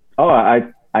Oh,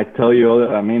 I tell you,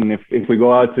 I mean, if we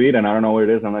go out to eat and I don't know where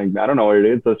it is, I'm like, I don't know where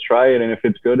it is. Let's try it, and if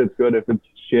it's good, it's good. If it's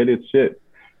shit, it's shit.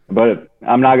 But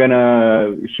I'm not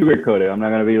gonna sugarcoat it. I'm not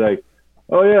gonna be like,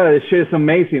 oh yeah, this shit is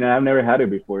amazing. I've never had it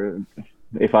before.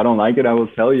 If I don't like it, I will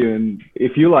tell you. And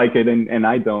if you like it and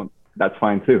I don't, that's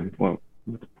fine too. Well,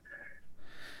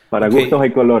 para okay, gustos hay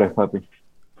colores, papi.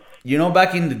 you know,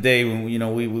 back in the day when we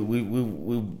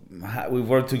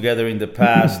worked together in the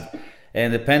past,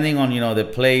 and depending on the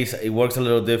place, it works a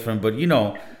little different. But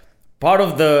part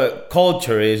of the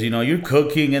culture is you're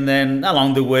cooking, and then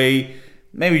along the way,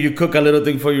 maybe you cook a little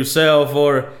thing for yourself,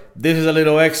 or this is a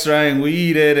little extra, and we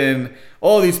eat it, and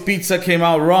oh, this pizza came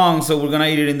out wrong, so we're gonna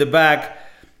eat it in the back.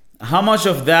 How much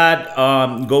of that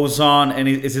goes on, and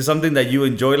is it something that you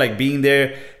enjoy, like being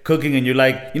there cooking, and you're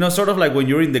like, sort of like when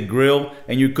you're in the grill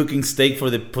and you're cooking steak for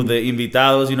the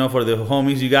invitados, for the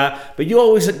homies you got, but you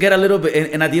always get a little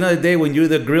bit, and at the end of the day, when you're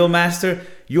the grill master,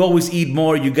 you always eat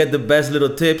more, you get the best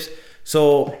little tips.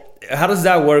 So how does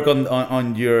that work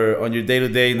on your day to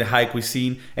day in the high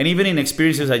cuisine, and even in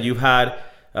experiences that you've had,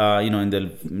 in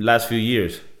the last few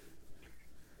years?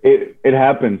 It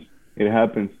happens. It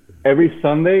happens. Every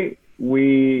Sunday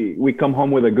we come home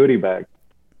with a goodie bag,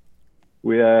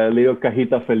 with a little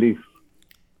cajita feliz.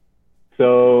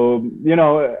 So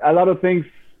a lot of things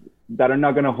that are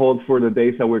not gonna hold for the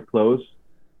days that we're closed,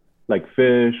 like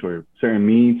fish or certain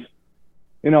meats.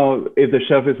 If the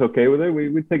chef is okay with it,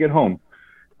 we take it home.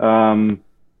 When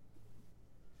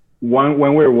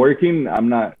we're working,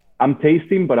 I'm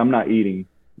tasting, but I'm not eating,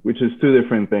 which is two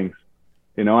different things.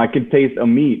 I can taste a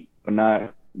meat, but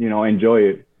not enjoy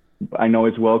it. I know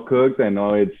it's well cooked. I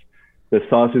know the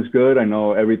sauce is good. I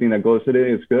know everything that goes with it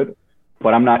is good,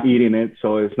 but I'm not eating it,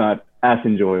 so it's not as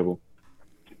enjoyable.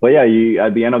 But yeah,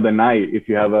 at the end of the night, if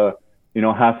you have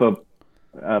half a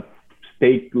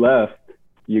steak left,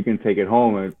 you can take it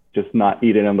home and just not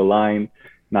eat it on the line,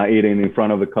 not eat it in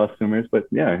front of the customers. But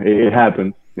yeah, it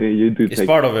happens. You do. It's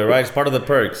part of it, right? It's part of the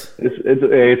perks.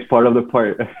 It's part of the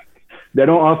part. They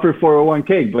don't offer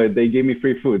 401k, but they give me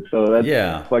free food, so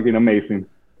that's fucking amazing.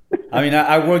 I mean,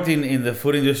 I worked in the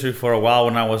food industry for a while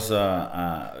when I was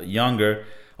younger.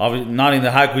 Obviously, not in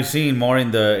the high cuisine, more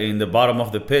in the bottom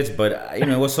of the pits. But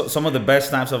it was some of the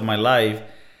best times of my life.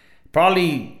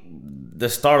 Probably the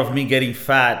start of me getting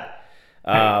fat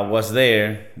was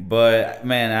there. But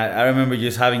man, I remember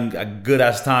just having a good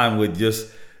ass time with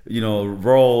just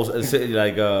rolls,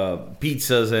 like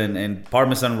pizzas and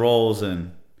Parmesan rolls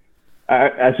and.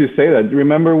 As you say that,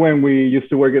 remember when we used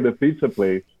to work at the pizza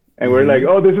place? And we're like,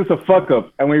 oh, this is a fuck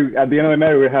up. And we, at the end of the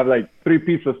night, we have like 3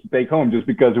 pizzas to take home just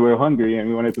because we were hungry and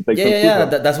we wanted to take some food home.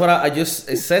 That's what I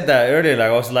just said that earlier. Like,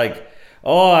 I was like,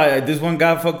 this one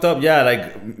got fucked up. Yeah,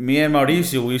 like me and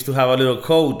Mauricio, we used to have a little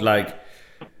code like,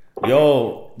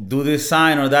 yo, do this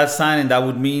sign or that sign, and that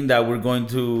would mean that we're going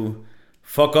to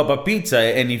fuck up a pizza.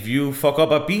 And if you fuck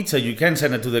up a pizza, you can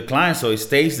send it to the client so it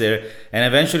stays there. And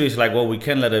eventually it's like, well, we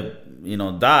can't let it,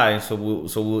 die, so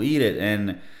we'll eat it.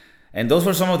 And those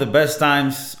were some of the best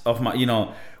times of my,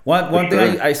 one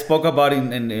thing I spoke about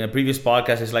in a previous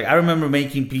podcast is like, I remember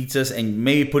making pizzas and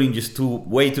maybe putting just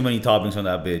way too many toppings on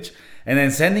that bitch. And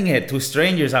then sending it to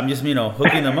strangers, I'm just,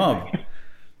 hooking them up.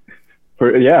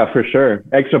 For sure.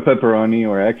 Extra pepperoni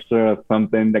or extra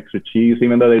something, extra cheese,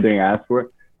 even though they didn't ask for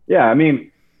it. Yeah, I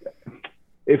mean,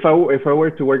 if I were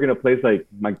to work in a place like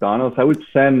McDonald's, I would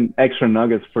send extra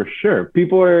nuggets for sure.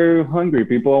 People are hungry.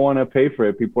 People want to pay for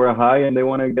it. People are high and they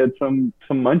want to get some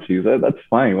munchies. That's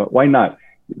fine. Why not?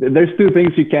 There's 2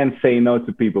 things you can't say no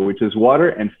to people, which is water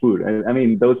and food. I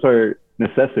mean, those are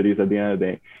necessities at the end of the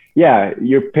day. Yeah,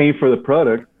 you're paying for the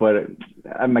product, but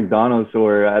at McDonald's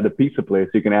or at a pizza place,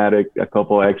 you can add a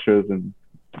couple extras and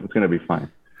it's going to be fine.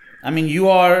 I mean, you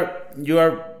are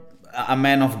a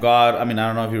man of God. I mean, I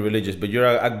don't know if you're religious, but you're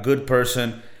a good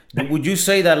person. Would you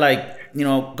say that, like,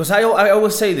 because I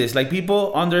always say this, like,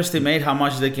 people underestimate how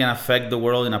much they can affect the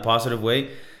world in a positive way.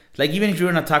 Like, even if you're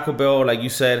in a Taco Bell, like you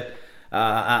said,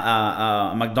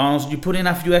 McDonald's, you put in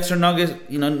a few extra nuggets,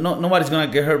 nobody's gonna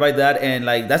get hurt by that, and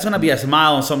like that's gonna be a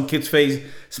smile on some kid's face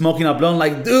smoking a blunt,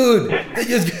 like, dude, they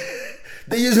just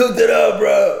hooked it up,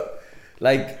 bro.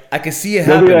 Like, I can see it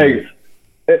happening.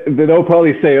 They'll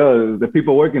probably say, oh, the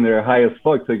people working there are high as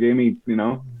fuck, so gave me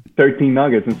 13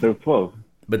 nuggets instead of 12.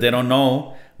 But they don't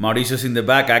know Mauricio's in the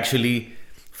back actually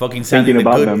fucking sending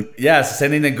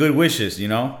sending the good wishes,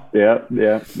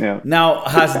 Yeah. Now,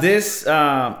 has this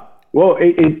well,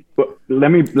 let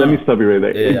me stop you right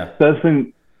there. Yeah. It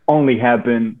doesn't only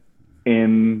happen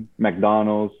in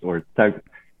McDonald's or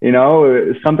you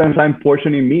know, sometimes I'm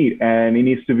portioning meat and it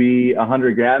needs to be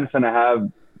 100 grams and I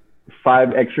have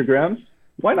 5 extra grams.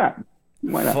 Why not?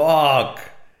 Why not?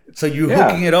 Fuck. So you're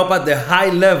hooking Yeah, it up at the high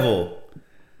level.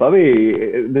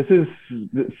 Bobby, this is food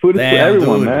is for Damn,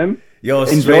 everyone, dude. man. Yo,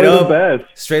 Enjoy the best.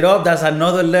 straight up, that's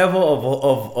another level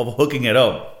of hooking it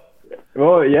up.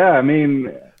 Well, yeah, I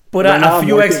mean, Put right now a I'm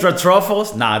few working. extra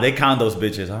truffles. Nah, they count those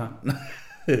bitches, huh?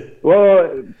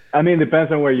 Well, I mean,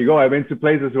 depends on where you go. I've been to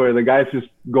places where the guy's just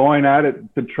going at it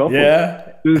to truffle.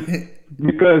 Yeah. Just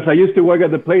because I used to work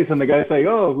at the place and the guy's like,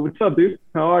 "Oh, what's up, dude?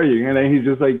 How are you?" And then he's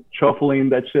just like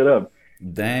truffling that shit up.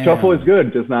 Truffle is Damn.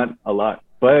 good, just not a lot.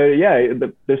 But yeah,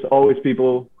 there's always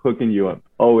people hooking you up.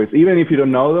 Always, even if you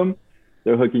don't know them,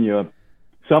 they're hooking you up.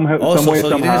 Some Also, way, so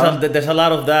you think somehow. there's a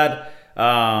lot of that.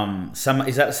 Some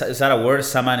is that a word?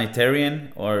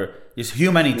 Humanitarian or is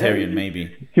humanitarian maybe?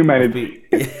 Of Humanity.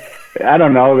 I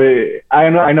don't know. I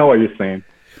know what you're saying.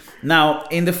 Now,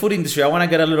 in the food industry, I want to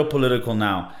get a little political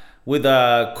now. With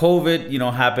COVID,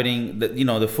 happening,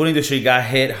 the food industry got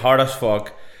hit hard as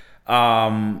fuck.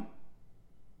 Um,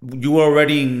 you were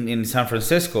already in San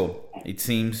Francisco. It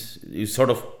seems it sort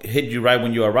of hit you right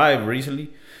when you arrived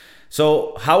recently.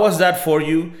 So, how was that for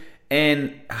you?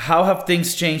 And how have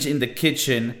things changed in the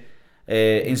kitchen?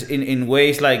 In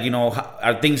ways like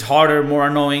are things harder, more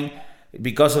annoying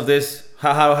because of this?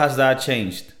 How has that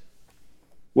changed?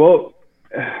 Well,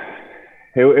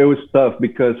 it was tough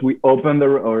because we opened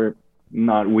or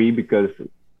not we, because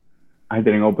I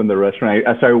didn't open the restaurant.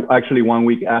 I started actually 1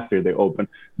 week after they opened,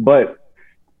 but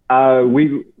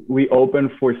we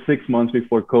opened for 6 months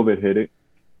before COVID hit it,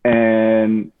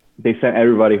 and they sent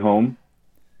everybody home.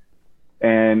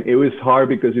 And it was hard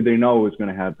because you didn't know what was going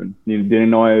to happen. You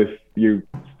didn't know if you're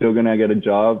still going to get a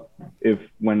job, if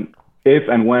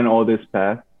and when all this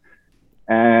passed.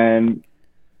 And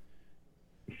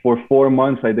for 4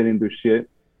 months, I didn't do shit.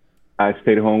 I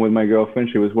stayed home with my girlfriend.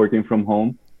 She was working from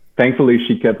home. Thankfully,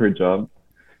 she kept her job.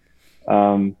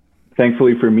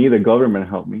 Thankfully for me, the government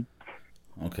helped me.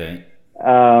 Okay.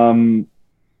 Um,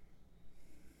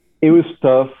 it was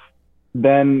tough.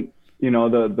 Then,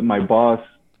 my boss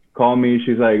called me.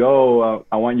 She's like, "Oh,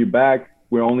 I want you back.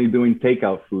 We're only doing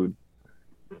takeout food."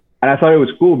 And I thought it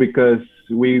was cool because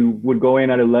we would go in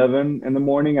at 11 in the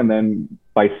morning, and then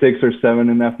by 6 or 7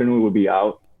 in the afternoon, we would be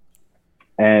out.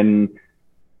 And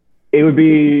it would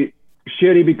be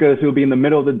shitty because it would be in the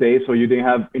middle of the day, so you didn't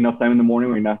have enough time in the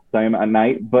morning or enough time at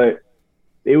night. But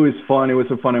it was fun. It was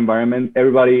a fun environment.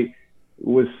 Everybody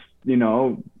was,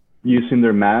 using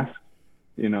their masks,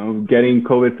 getting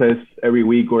COVID tests every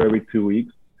week or every 2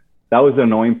 weeks. That was the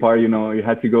annoying part. You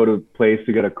had to go to a place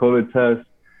to get a COVID test,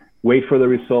 wait for the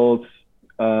results.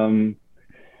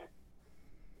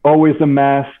 Always a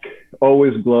mask,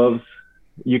 always gloves.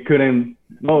 You couldn't,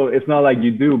 no, it's not like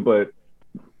you do, but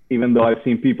even though I've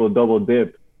seen people double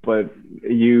dip, but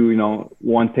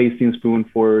one tasting spoon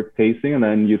for tasting and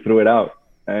then you threw it out.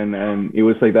 And it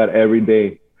was like that every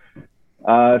day.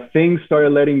 Things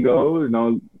started letting go,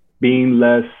 being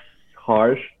less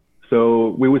harsh. So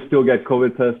we would still get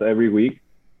COVID tests every week,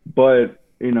 but,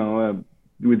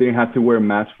 we didn't have to wear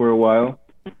masks for a while.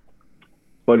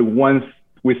 But once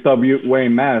we stopped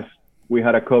wearing masks, we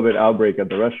had a COVID outbreak at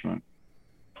the restaurant.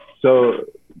 So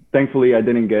thankfully I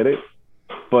didn't get it,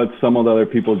 but some of the other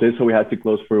people did. So we had to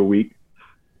close for a week.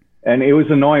 And it was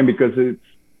annoying because it's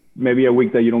maybe a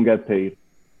week that you don't get paid,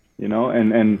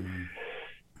 and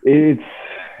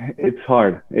it's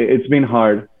hard. It's been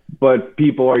hard, but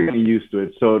people are getting used to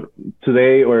it. So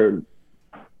today, or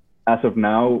as of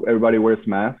now, everybody wears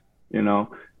masks.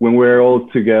 When we're all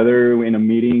together in a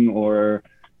meeting or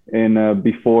in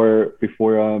before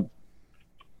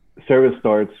service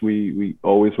starts, we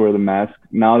always wear the mask.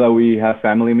 Now that we have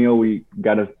family meal, we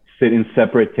gotta sit in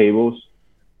separate tables.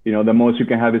 The most you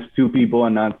can have is 2 people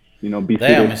and not be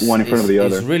Damn, seated one in front of the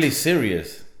other. It's really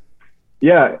serious.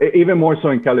 Yeah, even more so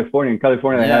in California. In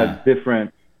California, they Yeah. have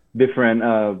different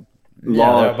Yeah,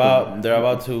 laws. they're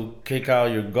about to kick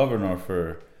out your governor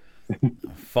for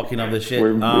fucking up the shit.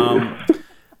 We're-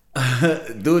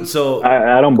 Dude, so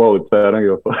I don't vote, so I don't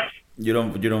give a fuck. you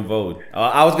don't vote.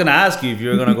 I was gonna ask you if you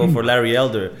were gonna go for Larry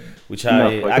Elder, which No,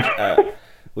 I fuck.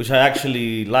 which I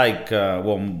actually like.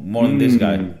 Well, more than this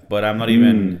guy, but I'm not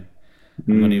even.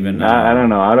 I'm not even. I don't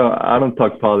know. I don't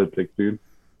talk politics, dude.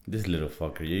 This little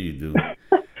fucker. Yeah, you do.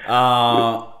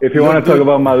 If you want to talk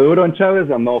about Maduro and Chavez,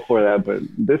 I'm all for that. But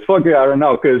this fucker, I don't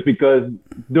know, because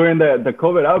during the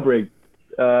COVID outbreak,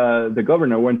 the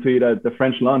governor went to eat at the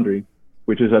French Laundry,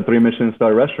 which is a 3 Michelin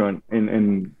star restaurant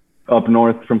in up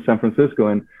north from San Francisco,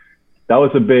 and that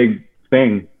was a big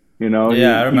thing.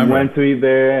 Yeah, I remember. He went to eat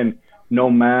there, and no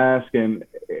mask, and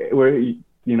we're,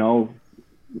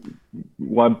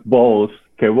 what balls,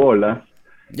 que bolas.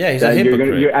 Yeah, he's a That hypocrite.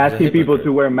 you're He's a asking people hypocrite.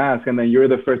 to wear masks, and then you're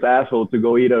the first asshole to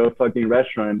go eat at a fucking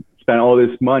restaurant, spend all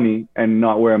this money, and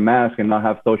not wear a mask and not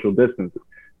have social distance.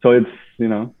 So it's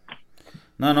No,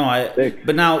 no, sick.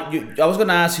 but now I was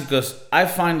gonna ask you because I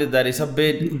find it that it's a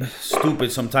bit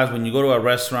stupid sometimes when you go to a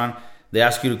restaurant, they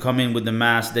ask you to come in with the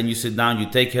mask, then you sit down, you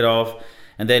take it off,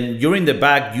 and then you're in the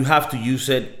back, you have to use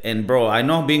it. And bro, I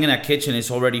know being in a kitchen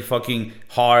is already fucking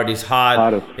hard, it's hot,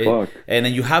 Hot as fuck. and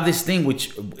then you have this thing which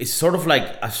is sort of like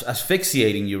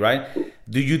asphyxiating you, right?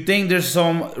 Do you think there's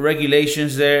some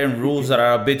regulations there and rules that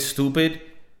are a bit stupid?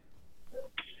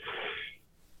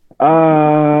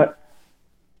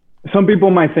 Some people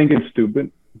might think it's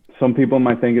stupid. Some people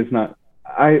might think it's not.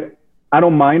 I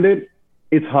don't mind it.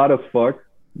 It's hot as fuck,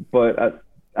 but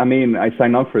I mean, I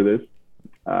signed up for this.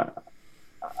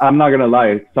 I'm not gonna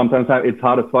lie. Sometimes it's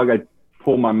hot as fuck. I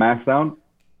pull my mask down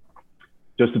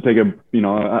just to take a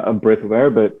breath of air.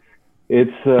 But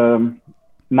it's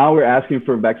now we're asking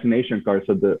for vaccination cards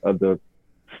at the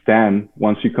stand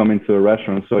once you come into a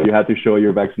restaurant. So you have to show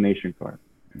your vaccination card.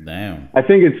 Damn. I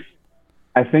think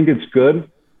it's good.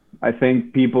 I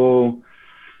think people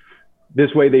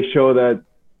this way they show that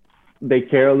they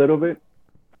care a little bit.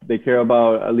 They care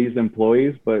about at least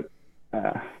employees, but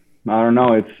I don't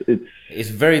know. It's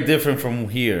very different from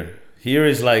here. Here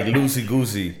is like loosey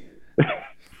goosey.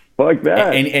 Fuck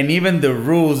that. And even the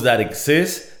rules that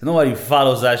exist, nobody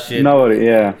follows that shit. Nobody,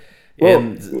 yeah. Well,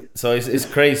 And so it's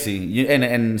crazy. And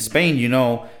in Spain,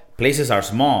 places are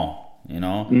small.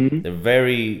 They're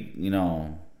very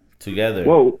together.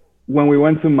 well, when we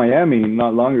went to Miami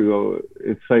not long ago,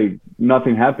 it's like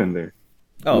nothing happened there.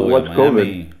 Oh, what's yeah,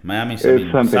 COVID? Miami's,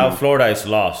 It's something South else. Florida is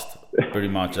lost. Pretty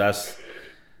much. That's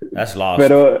lost.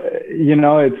 But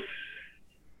it's.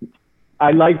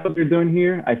 I like what they're doing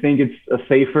here. I think it's a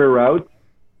safer route.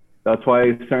 That's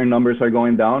why certain numbers are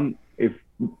going down, if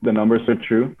the numbers are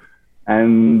true.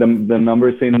 And the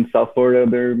numbers in South Florida,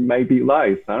 there might be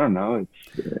lies. I don't know.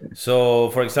 So,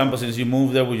 for example, since you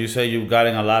moved there, would you say you've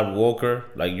gotten a lot woker?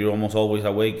 Like you're almost always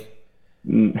awake?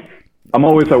 I'm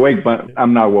always awake, but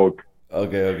I'm not woke.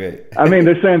 Okay. I mean,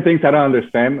 there's certain things I don't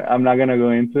understand. I'm not gonna go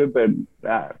into it, but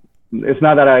it's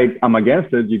not that I'm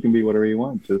against it. You can be whatever you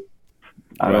want. Just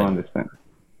I don't understand.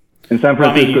 And San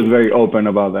Francisco is very open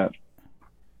about that.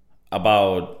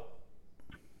 About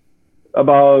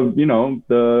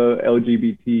the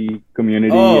LGBT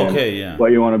community. Oh, okay, and yeah.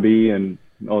 what you want to be and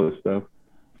all this stuff.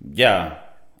 Yeah.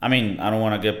 I mean, I don't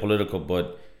want to get political,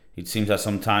 but it seems that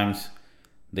sometimes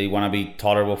they want to be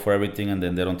tolerable for everything, and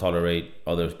then they don't tolerate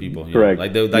other people. Correct.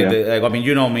 I mean,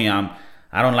 you know me.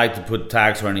 I don't like to put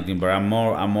tags or anything, but I'm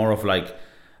more of like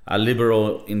a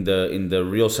liberal in the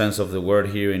real sense of the word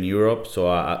here in Europe. So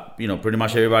pretty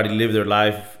much everybody live their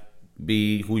life,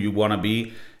 be who you want to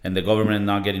be, and the government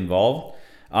not get involved.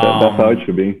 That's how it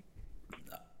should be.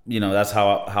 That's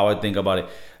how I think about it.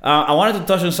 I wanted to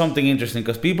touch on something interesting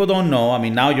because people don't know. I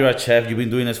mean, now you're a chef. You've been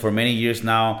doing this for many years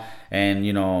now, and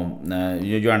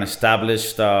you're an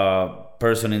established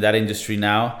person in that industry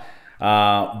now.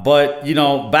 But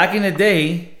back in the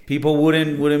day, people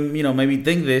wouldn't maybe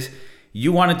think this.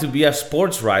 You wanted to be a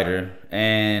sports writer,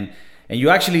 and you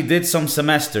actually did some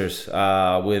semesters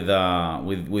with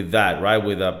that, right?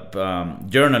 With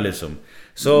journalism.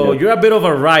 So you're a bit of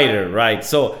a writer, right?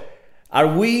 So are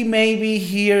we maybe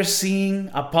here seeing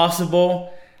a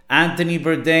possible Anthony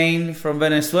Bourdain from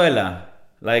Venezuela?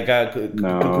 Like,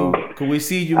 No. could we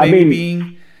see you maybe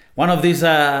being one of these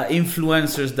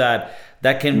influencers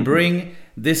that can bring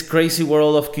this crazy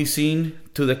world of cuisine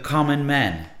to the common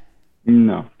man?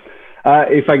 No.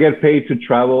 If I get paid to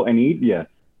travel and eat, yes.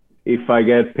 If I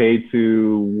get paid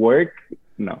to work,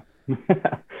 no.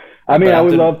 I mean, I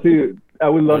would love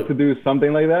to do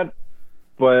something like that,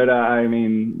 but I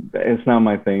mean, it's not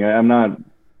my thing.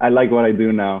 I like what I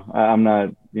do now. I'm not,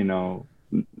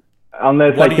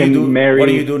 unless I can marry. What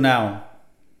do you do now?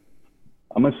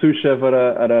 I'm a sous chef at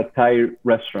a Thai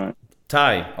restaurant.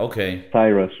 Thai, okay. Thai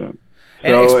restaurant.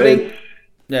 And So explain.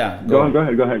 Yeah, go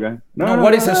ahead. No,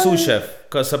 what is a sous chef?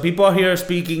 Because some people are here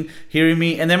hearing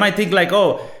me, and they might think like,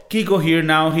 oh, Kiko here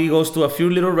now, he goes to a few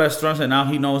little restaurants and now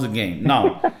he knows the game.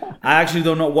 No, I actually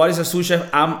don't know what is a sous chef.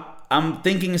 I'm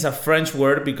thinking it's a French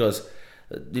word because,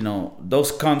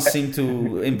 those cunts seem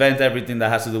to invent everything that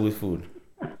has to do with food.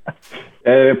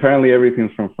 Apparently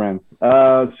everything's from France.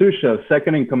 Sous chef,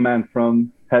 second in command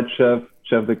from head chef,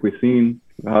 chef de cuisine,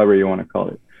 however you want to call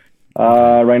it.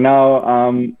 Right now,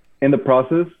 I'm in the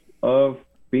process of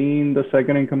being the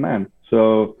second in command.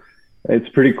 So it's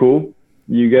pretty cool.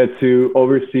 You get to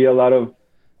oversee a lot of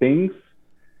things.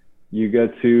 You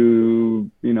get to,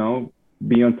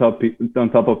 be on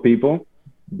top of people,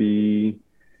 be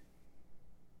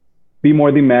be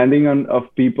more demanding of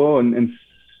people, and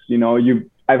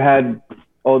I've had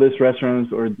all these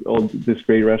restaurants or all these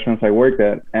great restaurants I worked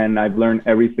at, and I've learned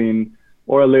everything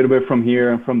or a little bit from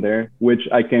here and from there, which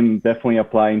I can definitely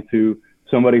apply into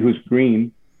somebody who's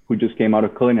green, who just came out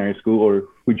of culinary school or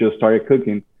who just started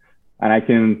cooking, and I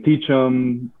can teach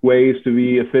them ways to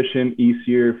be efficient,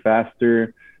 easier,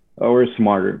 faster, or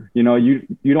smarter. You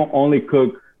don't only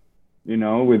cook,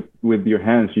 with your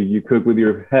hands. You cook with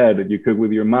your head. You cook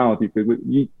with your mouth. You cook with.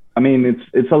 I mean,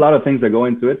 it's a lot of things that go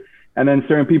into it. And then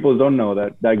certain people don't know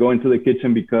that go into the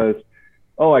kitchen because,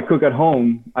 oh, I cook at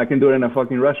home. I can do it in a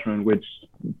fucking restaurant, which,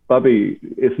 puppy,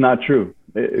 it's not true.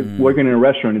 Working in a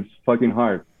restaurant, it's fucking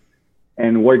hard.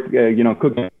 And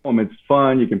cooking at home, it's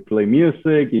fun. You can play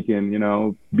music. You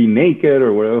can, be naked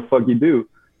or whatever the fuck you do,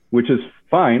 which is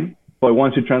fine. But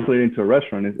once you translate it into a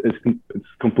restaurant, it's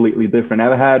completely different.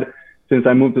 Since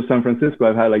I moved to San Francisco,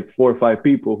 I've had like 4 or 5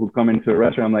 people who come into a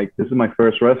restaurant. I'm like, this is my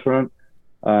first restaurant.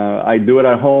 I do it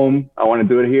at home. I want to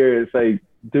do it here. It's like,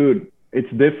 dude,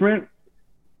 it's different.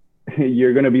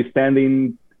 You're going to be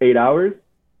standing 8 hours,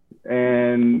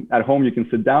 and at home you can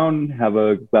sit down, have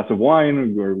a glass of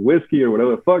wine or whiskey or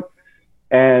whatever the fuck.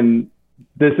 And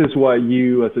this is what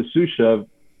you as a sous chef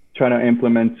try to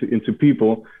implement into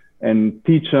people and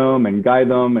teach them and guide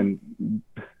them and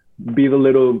be the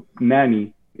little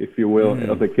nanny, if you will,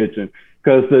 of the kitchen.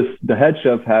 Because the head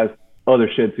chef has other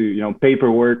shit too,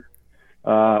 paperwork,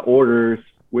 orders,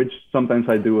 which sometimes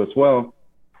I do as well.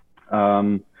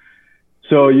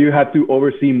 So you have to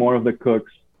oversee more of the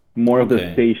cooks, more of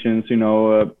the stations,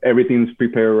 everything's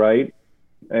prepared right.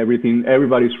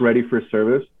 Everybody's ready for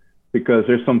service, because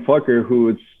there's some fucker who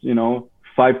it's,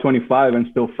 5:25 and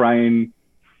still frying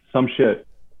some shit.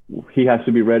 He has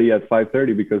to be ready at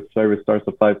 5:30 because service starts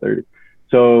at 5:30.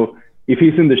 So if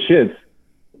he's in the shits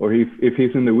or if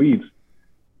he's in the weeds,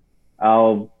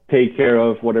 I'll take care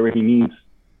of whatever he needs.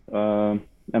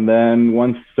 And then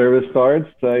once service starts,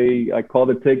 I call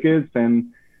the tickets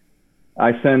and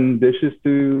I send dishes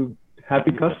to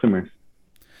happy customers.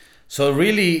 So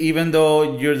really, even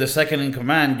though you're the second in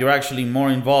command, you're actually more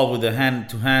involved with the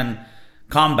hand-to-hand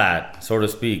combat, so to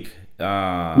speak.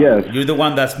 Yes. You're the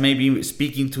one that's maybe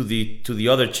speaking to the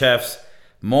other chefs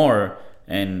more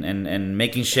and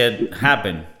making shit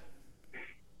happen.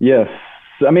 Yes.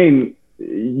 I mean,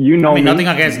 me. Nothing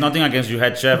against your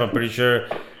head chef. I'm pretty sure.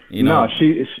 No,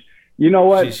 you know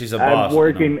what? She's a boss. I've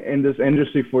worked in this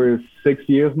industry for 6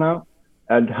 years now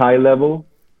at high level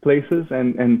places,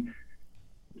 and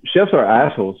chefs are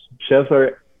assholes. Chefs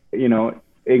are,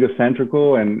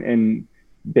 egocentrical and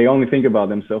they only think about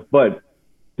themselves. But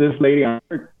this lady I'm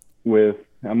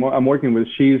working with,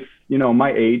 she's,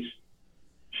 my age.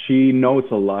 She knows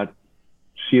a lot.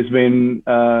 She's been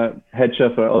head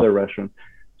chef at other restaurants.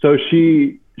 So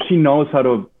she knows how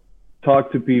to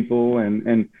talk to people,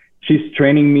 and she's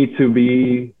training me to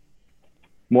be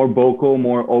more vocal,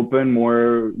 more open,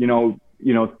 more,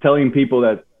 telling people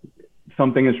that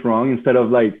something is wrong instead of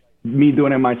like me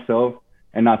doing it myself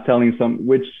and not telling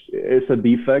which is a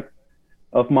defect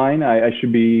of mine. I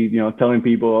should be, telling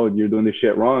people, oh, you're doing this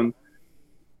shit wrong.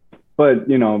 But,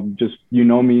 just,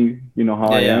 me, how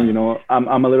I am,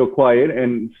 I'm a little quiet,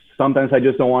 and sometimes I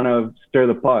just don't want to stir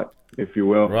the pot, if you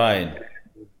will. Right.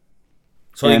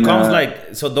 So it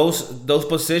comes so those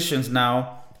positions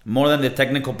now, more than the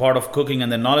technical part of cooking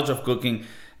and the knowledge of cooking,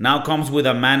 now comes with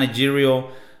a managerial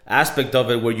aspect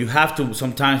of it, where you have to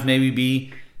sometimes maybe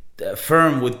be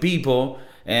firm with people,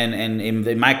 and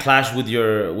it might clash with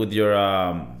your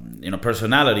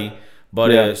personality.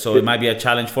 But so it might be a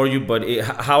challenge for you. But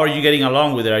how are you getting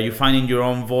along with it? Are you finding your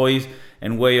own voice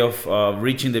and way of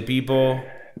reaching the people?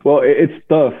 Well, it's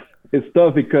tough. It's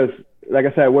tough because, like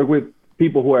I said, I work with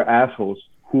people who are assholes,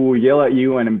 who yell at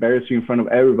you and embarrass you in front of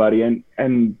everybody. And at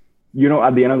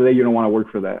the end of the day, you don't want to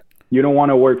work for that. You don't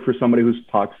want to work for somebody who's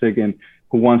toxic and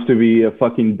who wants to be a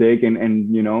fucking dick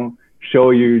and show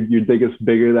your dick is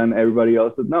bigger than everybody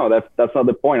else's. No, that's not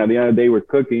the point. At the end of the day, we're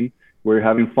cooking. We're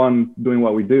having fun doing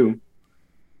what we do.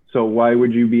 So why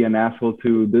would you be an asshole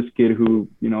to this kid who,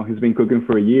 he's been cooking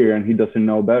for a year and he doesn't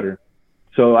know better?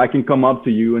 So I can come up to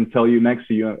you and tell you next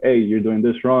to you, hey, you're doing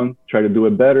this wrong. Try to do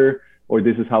it better. Or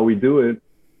this is how we do it.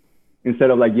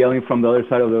 Instead of like yelling from the other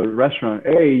side of the restaurant,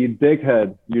 hey, you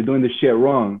dickhead, you're doing this shit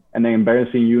wrong. And then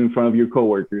embarrassing you in front of your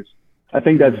coworkers. I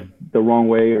think that's the wrong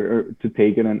way to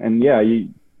take it. And yeah, you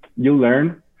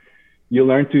learn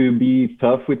to be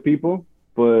tough with people.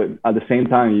 But at the same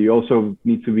time, you also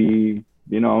need to be,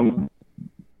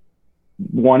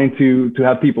 wanting to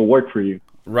have people work for you.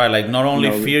 Right, like not You only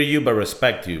know, fear you but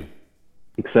respect you.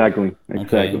 exactly, Okay.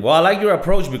 exactly. Well, I like your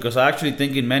approach because I actually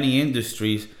think in many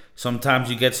industries, sometimes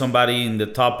you get somebody in the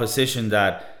top position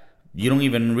that you don't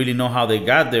even really know how they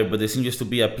got there, but they seem just to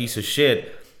be a piece of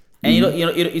shit. And Hmm.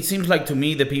 it seems like to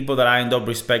me the people that I end up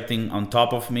respecting on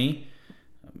top of me,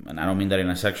 and I don't mean that in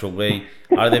a sexual way,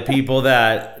 are the people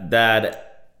that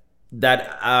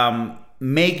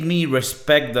make me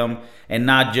respect them and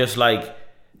not just like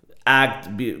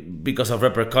because of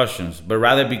repercussions, but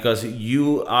rather because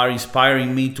you are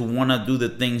inspiring me to want to do the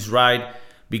things right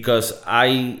because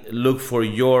I look for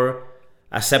your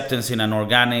acceptance in an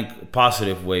organic,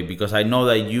 positive way because I know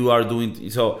that you are doing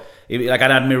so like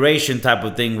an admiration type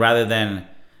of thing rather than.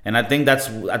 And I think that's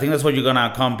what you're gonna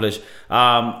accomplish.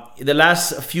 The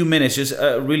last few minutes, just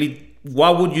really,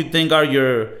 what would you think are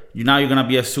you now you're gonna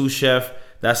be a sous chef,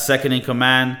 that's second in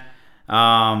command.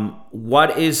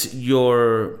 What is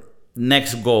your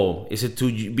next goal? Is it to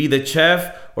be the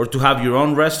chef or to have your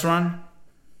own restaurant?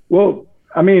 Well,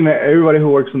 I mean, everybody who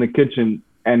works in the kitchen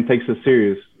and takes it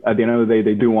serious, at the end of the day,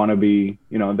 they do want to be,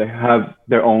 they have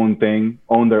their own thing,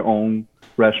 own their own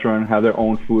restaurant, have their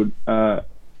own food,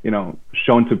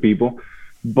 shown to people.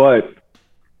 But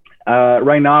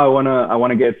right now, I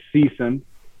wanna get seasoned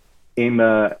in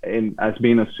as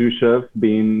being a sous chef,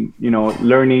 being,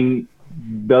 learning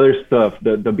the other stuff,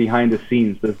 the behind the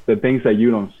scenes, the things that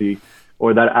you don't see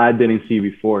or that I didn't see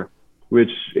before,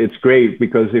 which it's great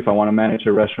because if I want to manage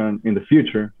a restaurant in the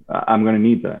future, I'm going to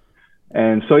need that.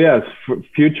 And so, yes, for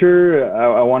future,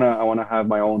 I want to have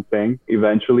my own thing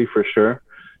eventually for sure.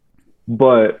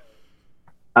 But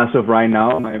as of right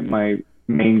now, my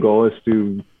main goal is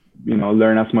to,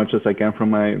 learn as much as I can from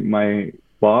my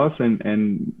boss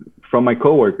and from my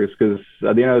coworkers, because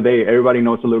at the end of the day, everybody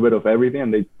knows a little bit of everything,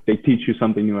 and they teach you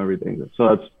something new every day. So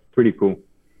that's pretty cool.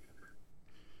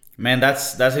 Man,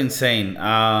 that's insane.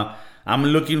 I'm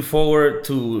looking forward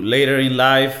to later in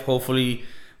life. Hopefully,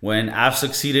 when I've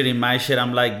succeeded in my shit,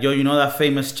 I'm like, yo, you know that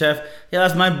famous chef? Yeah,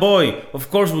 that's my boy.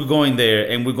 Of course, we're going there,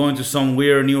 and we're going to some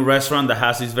weird new restaurant that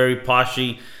has this very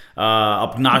poshy,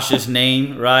 obnoxious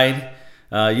name, right?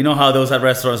 You know how those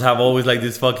restaurants have always like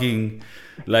this fucking,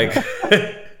 like.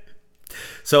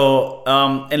 So,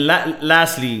 and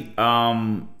lastly,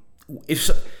 if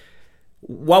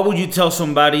what would you tell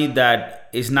somebody that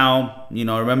is now,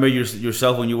 remember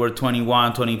yourself when you were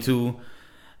 21, 22,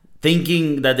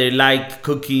 thinking that they like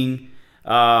cooking,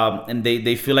 and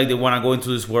they feel like they want to go into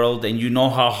this world, and you know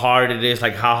how hard it is,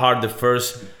 like how hard the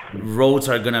first roads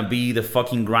are gonna be, the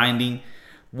fucking grinding.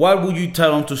 What would you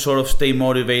tell them to sort of stay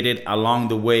motivated along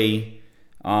the way,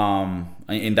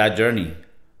 in that journey?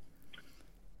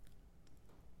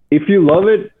 If you love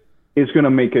it, it's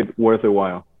gonna make it worth a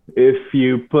while. If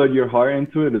you put your heart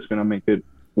into it, it's gonna make it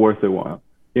worth a while.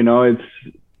 It's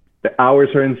the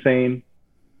hours are insane.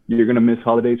 You're gonna miss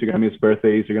holidays. You're gonna miss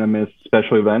birthdays. You're gonna miss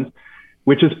special events,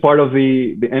 which is part of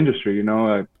the industry.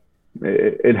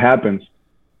 It happens.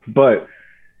 But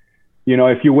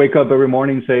if you wake up every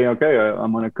morning saying, "Okay,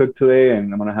 I'm gonna cook today,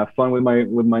 and I'm gonna have fun with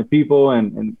my people,"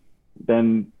 and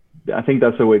then I think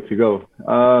that's the way to go.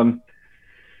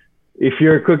 If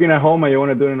you're cooking at home and you want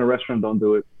to do it in a restaurant, don't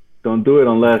do it. Don't do it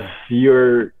unless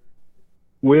you're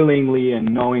willingly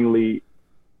and knowingly,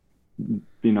 So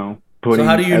how putting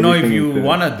do you know if everything you into it.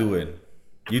 want to do it?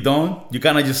 You don't? You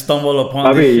kind of just stumble I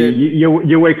upon this mean, shit?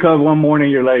 you wake up one morning,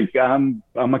 you're like, I'm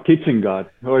a kitchen god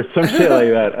or some shit like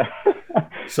that.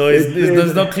 So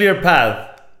there's no clear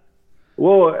path.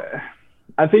 Well,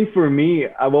 I think for me,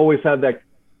 I've always had that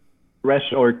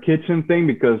restaurant or kitchen thing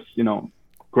because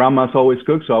grandma's always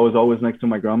cooked, so I was always next to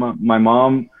my grandma. My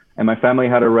mom and my family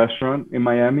had a restaurant in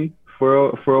Miami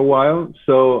for a while,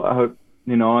 so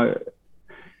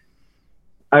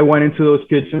I went into those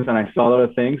kitchens and I saw a lot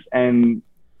of things, and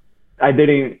I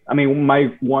didn't. I mean,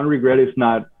 my one regret is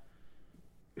not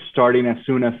starting as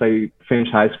soon as I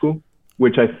finished high school,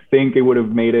 which I think it would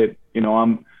have made it.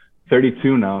 I'm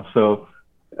 32 now, so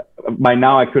by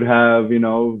now I could have,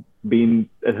 been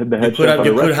the You head could chef have at a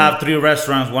you could restaurant. have three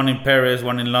restaurants, one in Paris,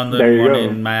 one in There London, you one go.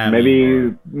 in Miami, Maybe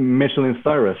or Michelin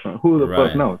star restaurant. Who the fuck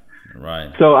right, knows?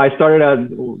 right. So I started at,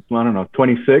 I don't know,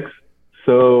 26.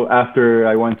 So after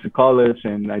I went to college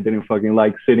and I didn't fucking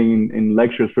like sitting in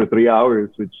lectures for 3 hours,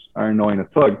 which are annoying as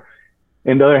fuck.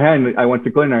 On the other hand, I went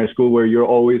to culinary school where you're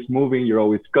always moving, you're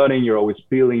always cutting, you're always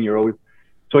peeling,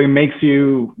 so it makes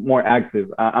you more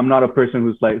active. I'm not a person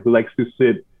who likes to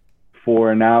sit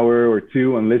for an hour or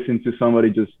two and listen to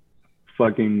somebody just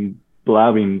fucking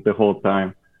blabbing the whole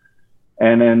time.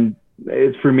 And then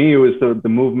for me, it was the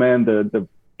movement, the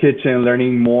kitchen,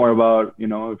 learning more about,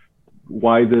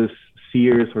 why does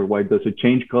sears or why does it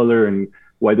change color, and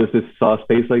why does this sauce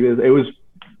taste like this? It was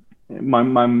my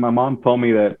mom told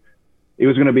me that it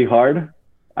was gonna be hard.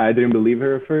 I didn't believe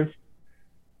her at first,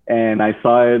 and I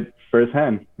saw it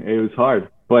firsthand. It was hard,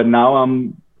 but now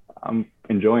I'm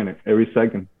enjoying it every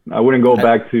second. I wouldn't go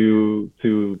back to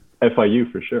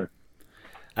FIU for sure.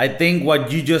 I think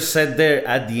what you just said there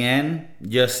at the end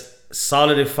just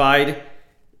solidified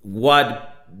what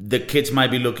the kids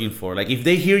might be looking for. Like if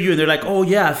they hear you and they're like, oh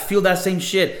yeah, I feel that same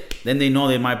shit, then they know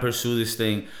they might pursue this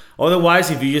thing.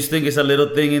 Otherwise, if you just think it's a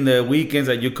little thing in the weekends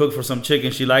that you cook for some chick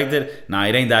and she liked it, nah,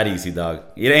 it ain't that easy, dog.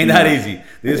 It ain't that easy.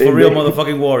 This is for real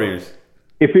motherfucking warriors.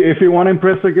 If you want to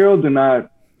impress a girl, do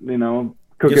not,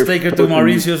 cook just take her to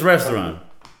Mauricio's restaurant.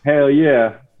 Hell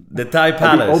yeah. The Thai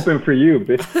Palace. Open for you,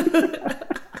 bitch.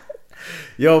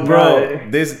 Yo, bro,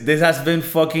 this has been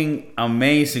fucking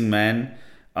amazing, man.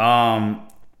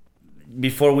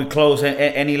 Before we close,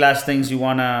 any last things you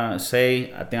wanna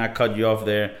say? I think I cut you off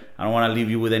there. I don't want to leave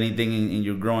you with anything in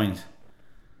your groins.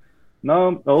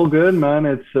 No, all good, man.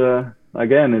 It's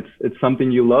again, it's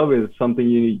something you love. It's something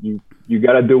you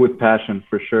gotta do with passion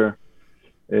for sure.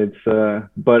 It's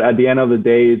but at the end of the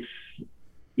day,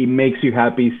 it makes you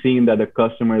happy seeing that the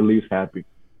customer leaves happy.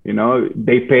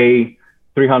 They pay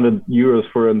 300 euros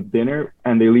for a dinner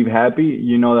and they leave happy.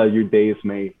 You know that your day is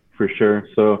made for sure.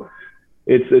 So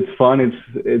it's fun.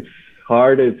 It's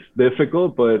hard. It's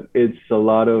difficult, but it's a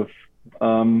lot of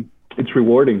it's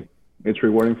rewarding. It's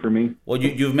rewarding for me. Well,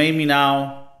 you've made me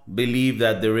now believe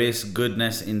that there is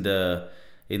goodness in the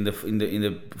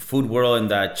food world,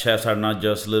 and that chefs are not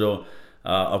just little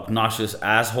obnoxious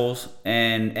assholes.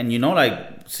 And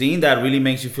like seeing that really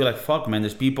makes you feel like, fuck, man,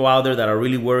 there's people out there that are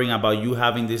really worrying about you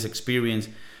having this experience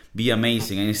be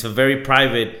amazing. And it's a very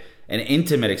private and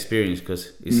intimate experience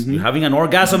because you're having an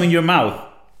orgasm in your mouth.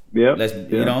 Yeah.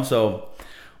 So,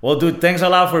 well, dude, thanks a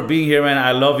lot for being here, man.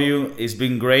 I love you. It's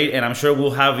been great. And I'm sure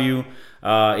we'll have you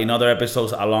in other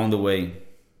episodes along the way.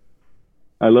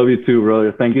 I love you too,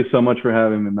 brother. Thank you so much for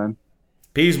having me, man.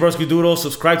 Peace, broski doodles.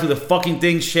 Subscribe to the fucking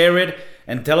thing, share it,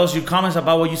 and tell us your comments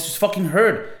about what you just fucking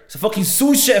heard. It's a fucking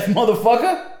sous chef,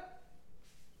 motherfucker.